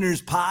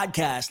Prisoners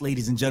podcast,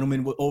 ladies and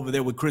gentlemen, over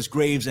there with Chris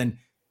Graves and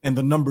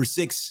the number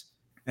 6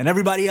 and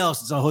everybody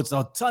else. It's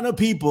a ton of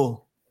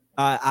people.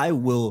 I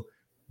will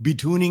be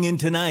tuning in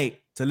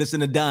tonight to listen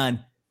to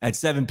Don at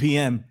 7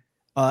 p.m.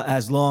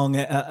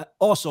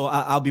 Also,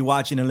 I'll be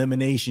watching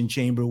Elimination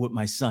Chamber with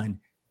my son.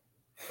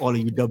 All of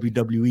you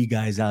WWE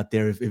guys out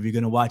there, if you're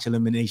going to watch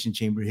Elimination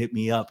Chamber, hit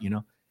me up,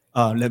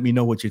 let me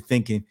know what you're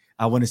thinking.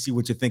 I want to see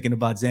what you're thinking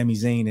about Sami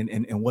Zayn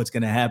and what's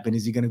going to happen.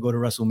 Is he going to go to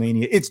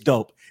WrestleMania? It's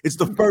dope. It's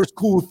the first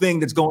cool thing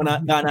that's gone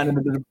on in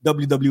the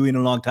WWE in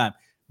a long time.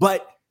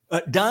 But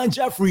Don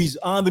Jeffries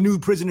on the new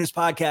Prisoners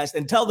podcast,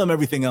 and tell them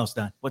everything else,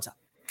 Don. What's up?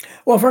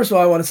 Well, first of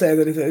all, I want to say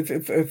that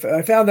if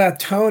I found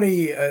out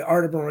Tony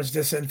Arterburn was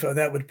disinfo,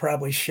 that would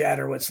probably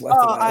shatter what's left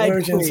of my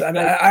illusions.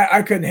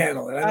 I couldn't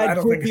handle it. I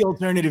don't think the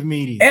alternative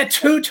media. At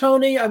 2,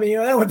 Tony. I mean,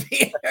 that would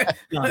be.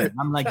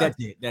 I'm like, that's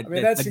it.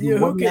 That's you.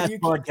 One last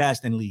podcast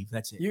and leave.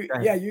 That's it.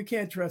 You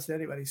can't trust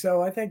anybody.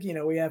 So I think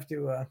we have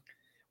to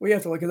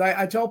look, because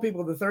I tell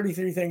people the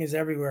 33 thing is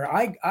everywhere.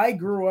 I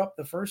grew up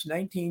the first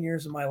 19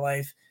 years of my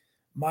life.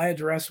 My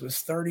address was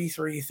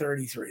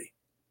 3333.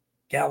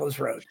 Gallows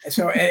Road.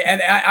 So,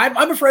 and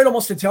I'm afraid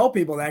almost to tell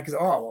people that because,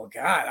 oh, well,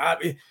 God,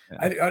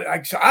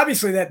 so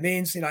obviously that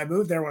means, I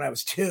moved there when I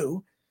was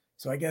 2.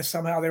 So I guess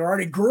somehow they were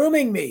already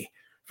grooming me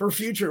for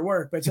future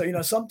work. But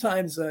so,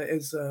 sometimes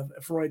as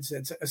Freud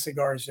said, a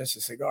cigar is just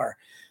a cigar.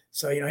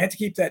 So, I have to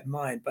keep that in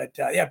mind. But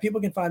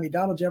people can find me.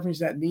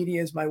 DonaldJeffries.media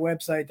is my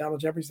website.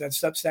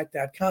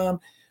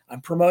 DonaldJeffries.substack.com.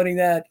 I'm promoting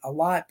that a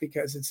lot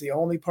because it's the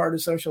only part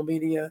of social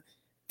media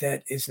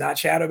that is not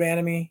shadow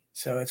banning me.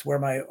 So it's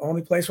my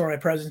only place where my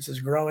presence is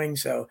growing.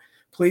 So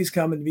please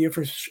come and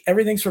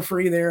everything's for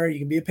free there. You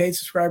can be a paid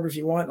subscriber if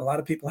you want. A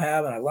lot of people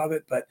have, and I love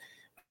it, but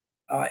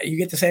you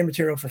get the same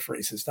material for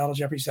free. So it's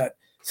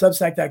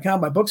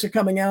DonaldJeffries.substack.com. My books are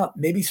coming out,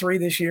 maybe 3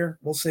 this year.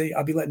 We'll see.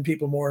 I'll be letting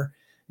people more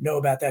know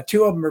about that.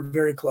 2 of them are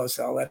very close.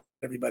 So I'll let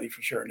everybody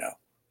for sure know.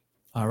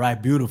 All right.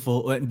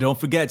 Beautiful. And don't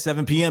forget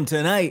 7 p.m.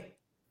 tonight.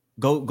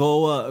 Go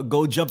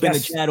jump in the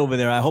chat over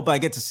there. I hope I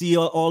get to see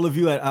all of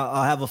you.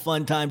 I'll have a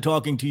fun time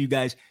talking to you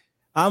guys.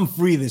 I'm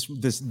free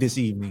this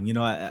evening.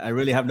 I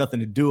really have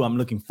nothing to do. I'm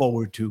looking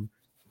forward to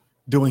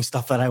doing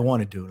stuff that I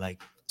want to do,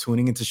 like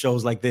tuning into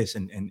shows like this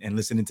and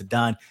listening to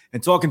Don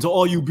and talking to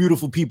all you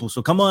beautiful people.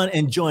 So come on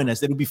and join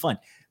us. It'll be fun.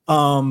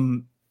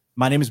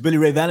 My name is Billy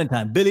Ray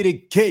Valentine, Billy the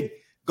Kid.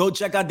 Go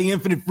check out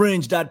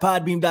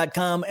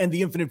theinfinitefringe.podbean.com and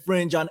The Infinite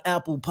Fringe on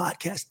Apple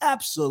Podcasts.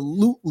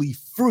 Absolutely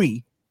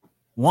free.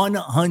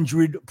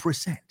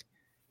 100%.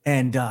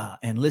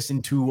 And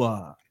listen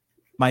to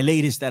my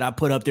latest that I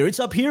put up there.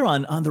 It's up here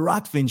on the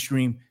Rockfin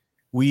stream.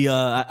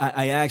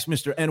 I asked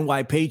Mr.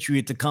 NY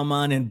Patriot to come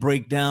on and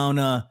break down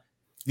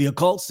the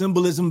occult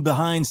symbolism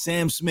behind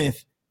Sam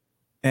Smith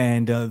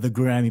and the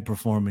Grammy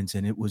performance,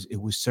 and it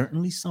was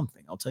certainly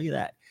something. I'll tell you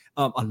that.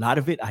 A lot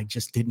of it I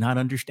just did not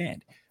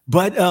understand.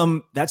 But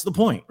that's the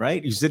point,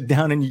 right? You sit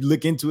down and you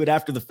look into it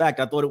after the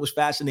fact. I thought it was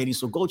fascinating.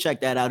 So go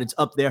check that out. It's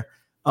up there.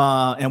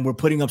 And we're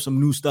putting up some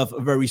new stuff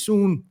very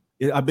soon.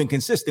 I've been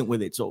consistent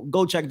with it. So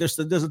go check. There's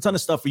a ton of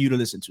stuff for you to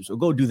listen to. So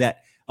go do that.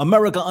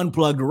 America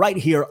Unplugged right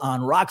here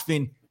on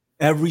Rockfin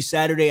every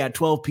Saturday at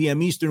 12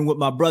 p.m. Eastern with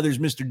my brothers,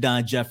 Mr.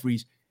 Don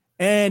Jeffries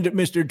and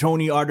Mr.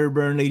 Tony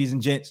Arterburn, ladies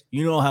and gents.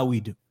 You know how we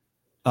do.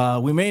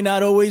 We may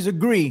not always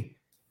agree,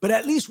 but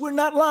at least we're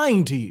not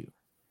lying to you.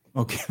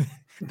 Okay.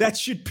 That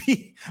should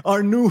be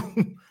our new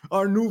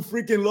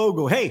freaking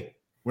logo. Hey,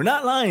 we're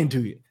not lying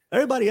to you.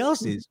 Everybody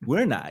else is.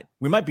 We're not.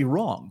 We might be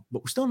wrong,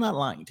 but we're still not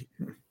lying to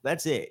you.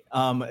 That's it.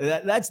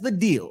 That's the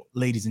deal,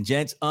 ladies and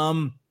gents.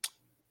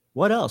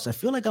 What else? I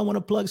feel like I want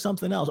to plug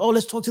something else. Oh,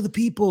 let's talk to the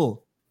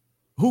people.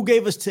 Who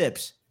gave us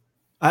tips?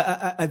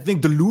 I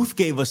think Duluth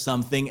gave us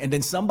something, and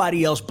then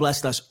somebody else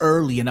blessed us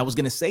early, and I was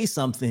going to say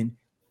something,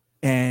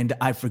 and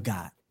I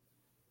forgot.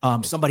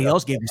 Somebody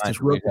else gave us tips.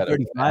 We're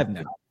 35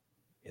 now.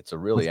 It's a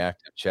really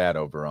active chat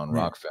over on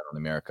Rockfin on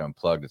America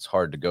Unplugged. It's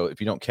hard to go if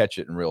you don't catch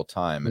it in real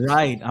time.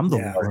 Right, I'm the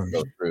hard to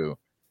go through,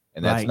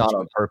 and that's not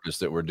on purpose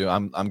that we're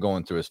doing. I'm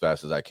going through as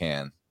fast as I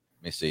can.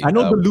 Let me see. I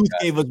know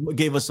Duluth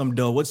gave us some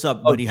dough. What's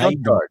up, buddy? How you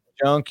doing?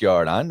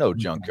 Junkyard. I know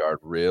Junkyard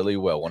really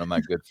well. One of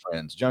my good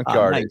friends.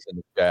 Junkyard is in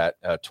the chat.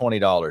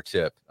 $20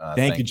 tip.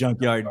 Thank you,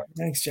 Junkyard.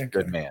 Thanks,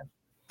 Junkyard. Good man.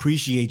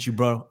 Appreciate you,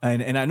 bro.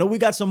 And I know we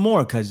got some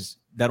more because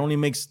that only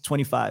makes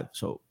 25.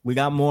 So we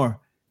got more.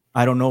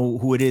 I don't know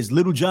who it is.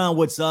 Little John,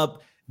 what's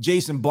up?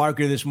 Jason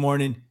Barker this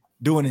morning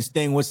doing his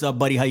thing. What's up,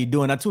 buddy? How you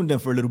doing? I tuned in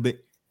for a little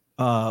bit.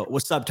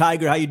 What's up,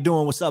 Tiger? How you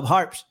doing? What's up,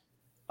 Harps?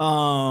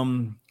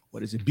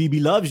 What is it?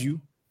 BB loves you.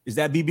 Is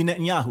that BB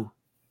Netanyahu?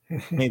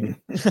 Maybe.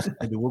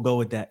 Maybe we'll go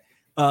with that.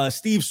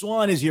 Steve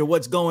Swan is here.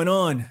 What's going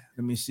on?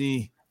 Let me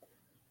see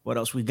what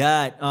else we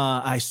got.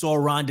 I saw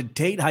Rhonda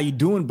Tate. How you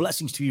doing?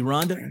 Blessings to you,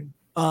 Rhonda.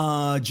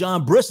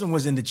 John Brisson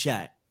was in the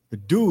chat. The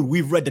dude,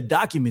 we've read the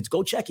documents.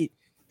 Go check it.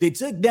 They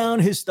took down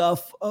his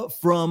stuff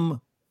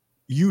from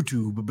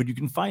YouTube, but you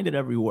can find it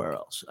everywhere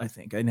else, I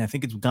think. And I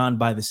think it's gone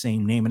by the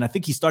same name. And I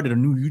think he started a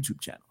new YouTube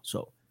channel.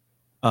 So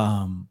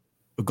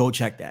go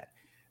check that.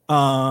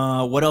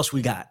 What else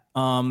we got?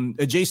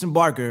 Jason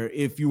Barker,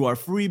 if you are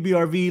free,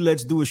 BRV,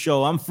 let's do a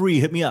show. I'm free.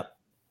 Hit me up.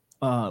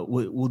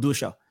 We'll do a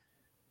show.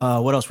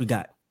 What else we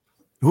got?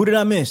 Who did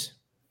I miss?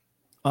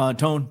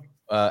 Tone?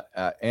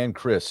 Ann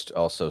Christ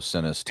also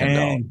sent us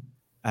 $10.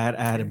 I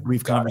had a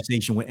brief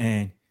conversation with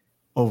Ann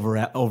over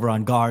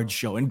on Guard's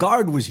show. And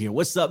Guard was here.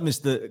 What's up,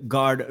 Mr.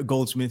 Guard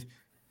Goldsmith?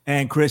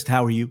 And Chris,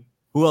 how are you?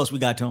 Who else we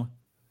got, Tone?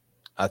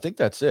 I think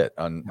that's it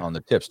on the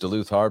tips.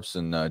 Duluth Harps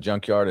and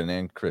Junkyard and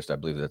Ann Christ. I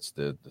believe that's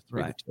the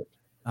three. Right.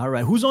 All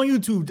right. Who's on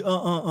YouTube,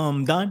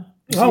 Don?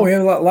 Oh, we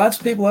have lots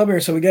of people up here,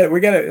 so we got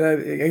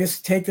to I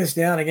guess take this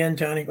down again,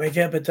 Tony. We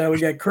can't, but we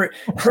got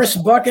Chris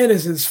Bucket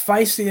is as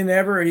feisty than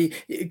ever.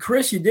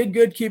 Chris, you did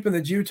good keeping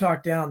the Jew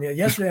talk down.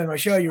 Yesterday on my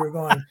show, you were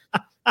going,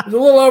 it was a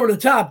little over the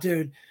top,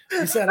 dude.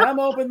 You said, I'm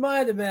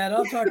open-minded, man.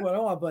 I'll talk what I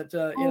want, but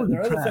there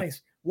are other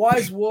things.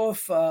 Wise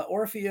Wolf,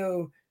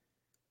 Orfeo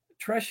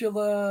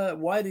Treshula,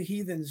 Why Do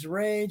Heathens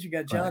Rage? You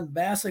got John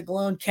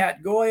Bassiglone,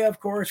 Kat Goya, of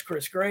course,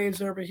 Chris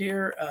Graves over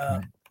here.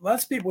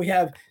 Lots of people we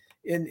have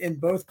in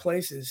both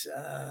places.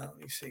 Let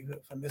me see if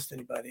I missed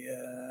anybody.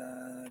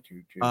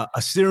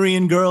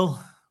 Assyrian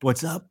Girl,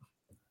 what's up?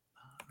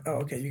 Oh,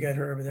 okay. You got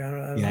her over there.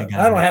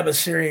 I don't have a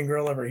Syrian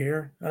Girl over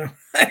here.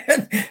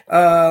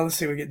 Let's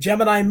see. We get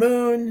Gemini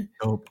Moon.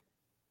 Nope.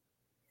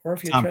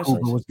 Orpheus Tom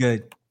Cooper was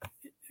good.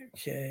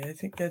 Okay, I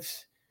think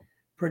that's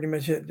pretty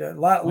much it. A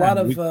lot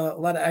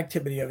of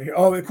activity over here.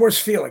 Oh, of course,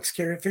 Felix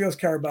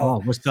Carabello.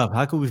 Oh, what's up?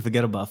 How could we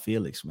forget about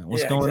Felix, man?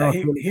 What's going on?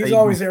 He's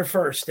always there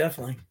first,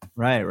 definitely.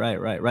 Right.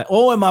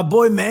 Oh, and my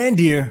boy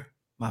Mandir,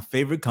 my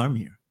favorite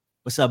Carmier.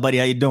 What's up, buddy?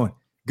 How you doing?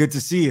 Good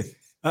to see you.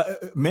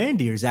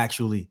 Mandir is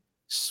actually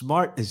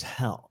smart as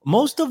hell.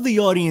 Most of the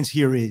audience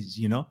here is,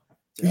 You know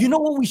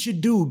what we should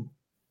do?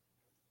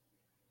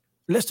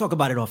 Let's talk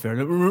about it off air.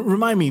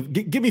 Remind me,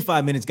 give me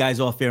 5 minutes, guys,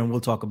 off air, and we'll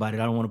talk about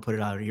it. I don't want to put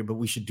it out here, but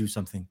we should do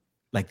something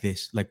like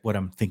this, like what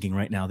I'm thinking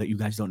right now that you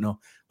guys don't know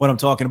what I'm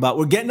talking about.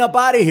 We're getting up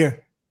out of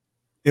here.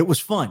 It was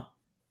fun.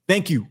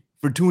 Thank you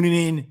for tuning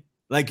in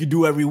like you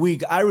do every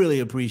week. I really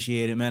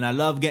appreciate it, man. I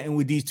love getting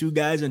with these two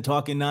guys and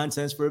talking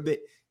nonsense for a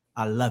bit.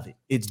 I love it.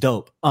 It's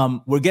dope.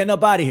 We're getting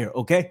up out of here,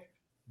 okay?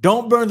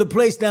 Don't burn the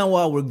place down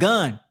while we're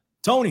gone.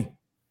 Tony,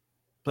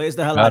 play us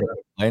the hell out of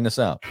it. Laying this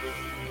out.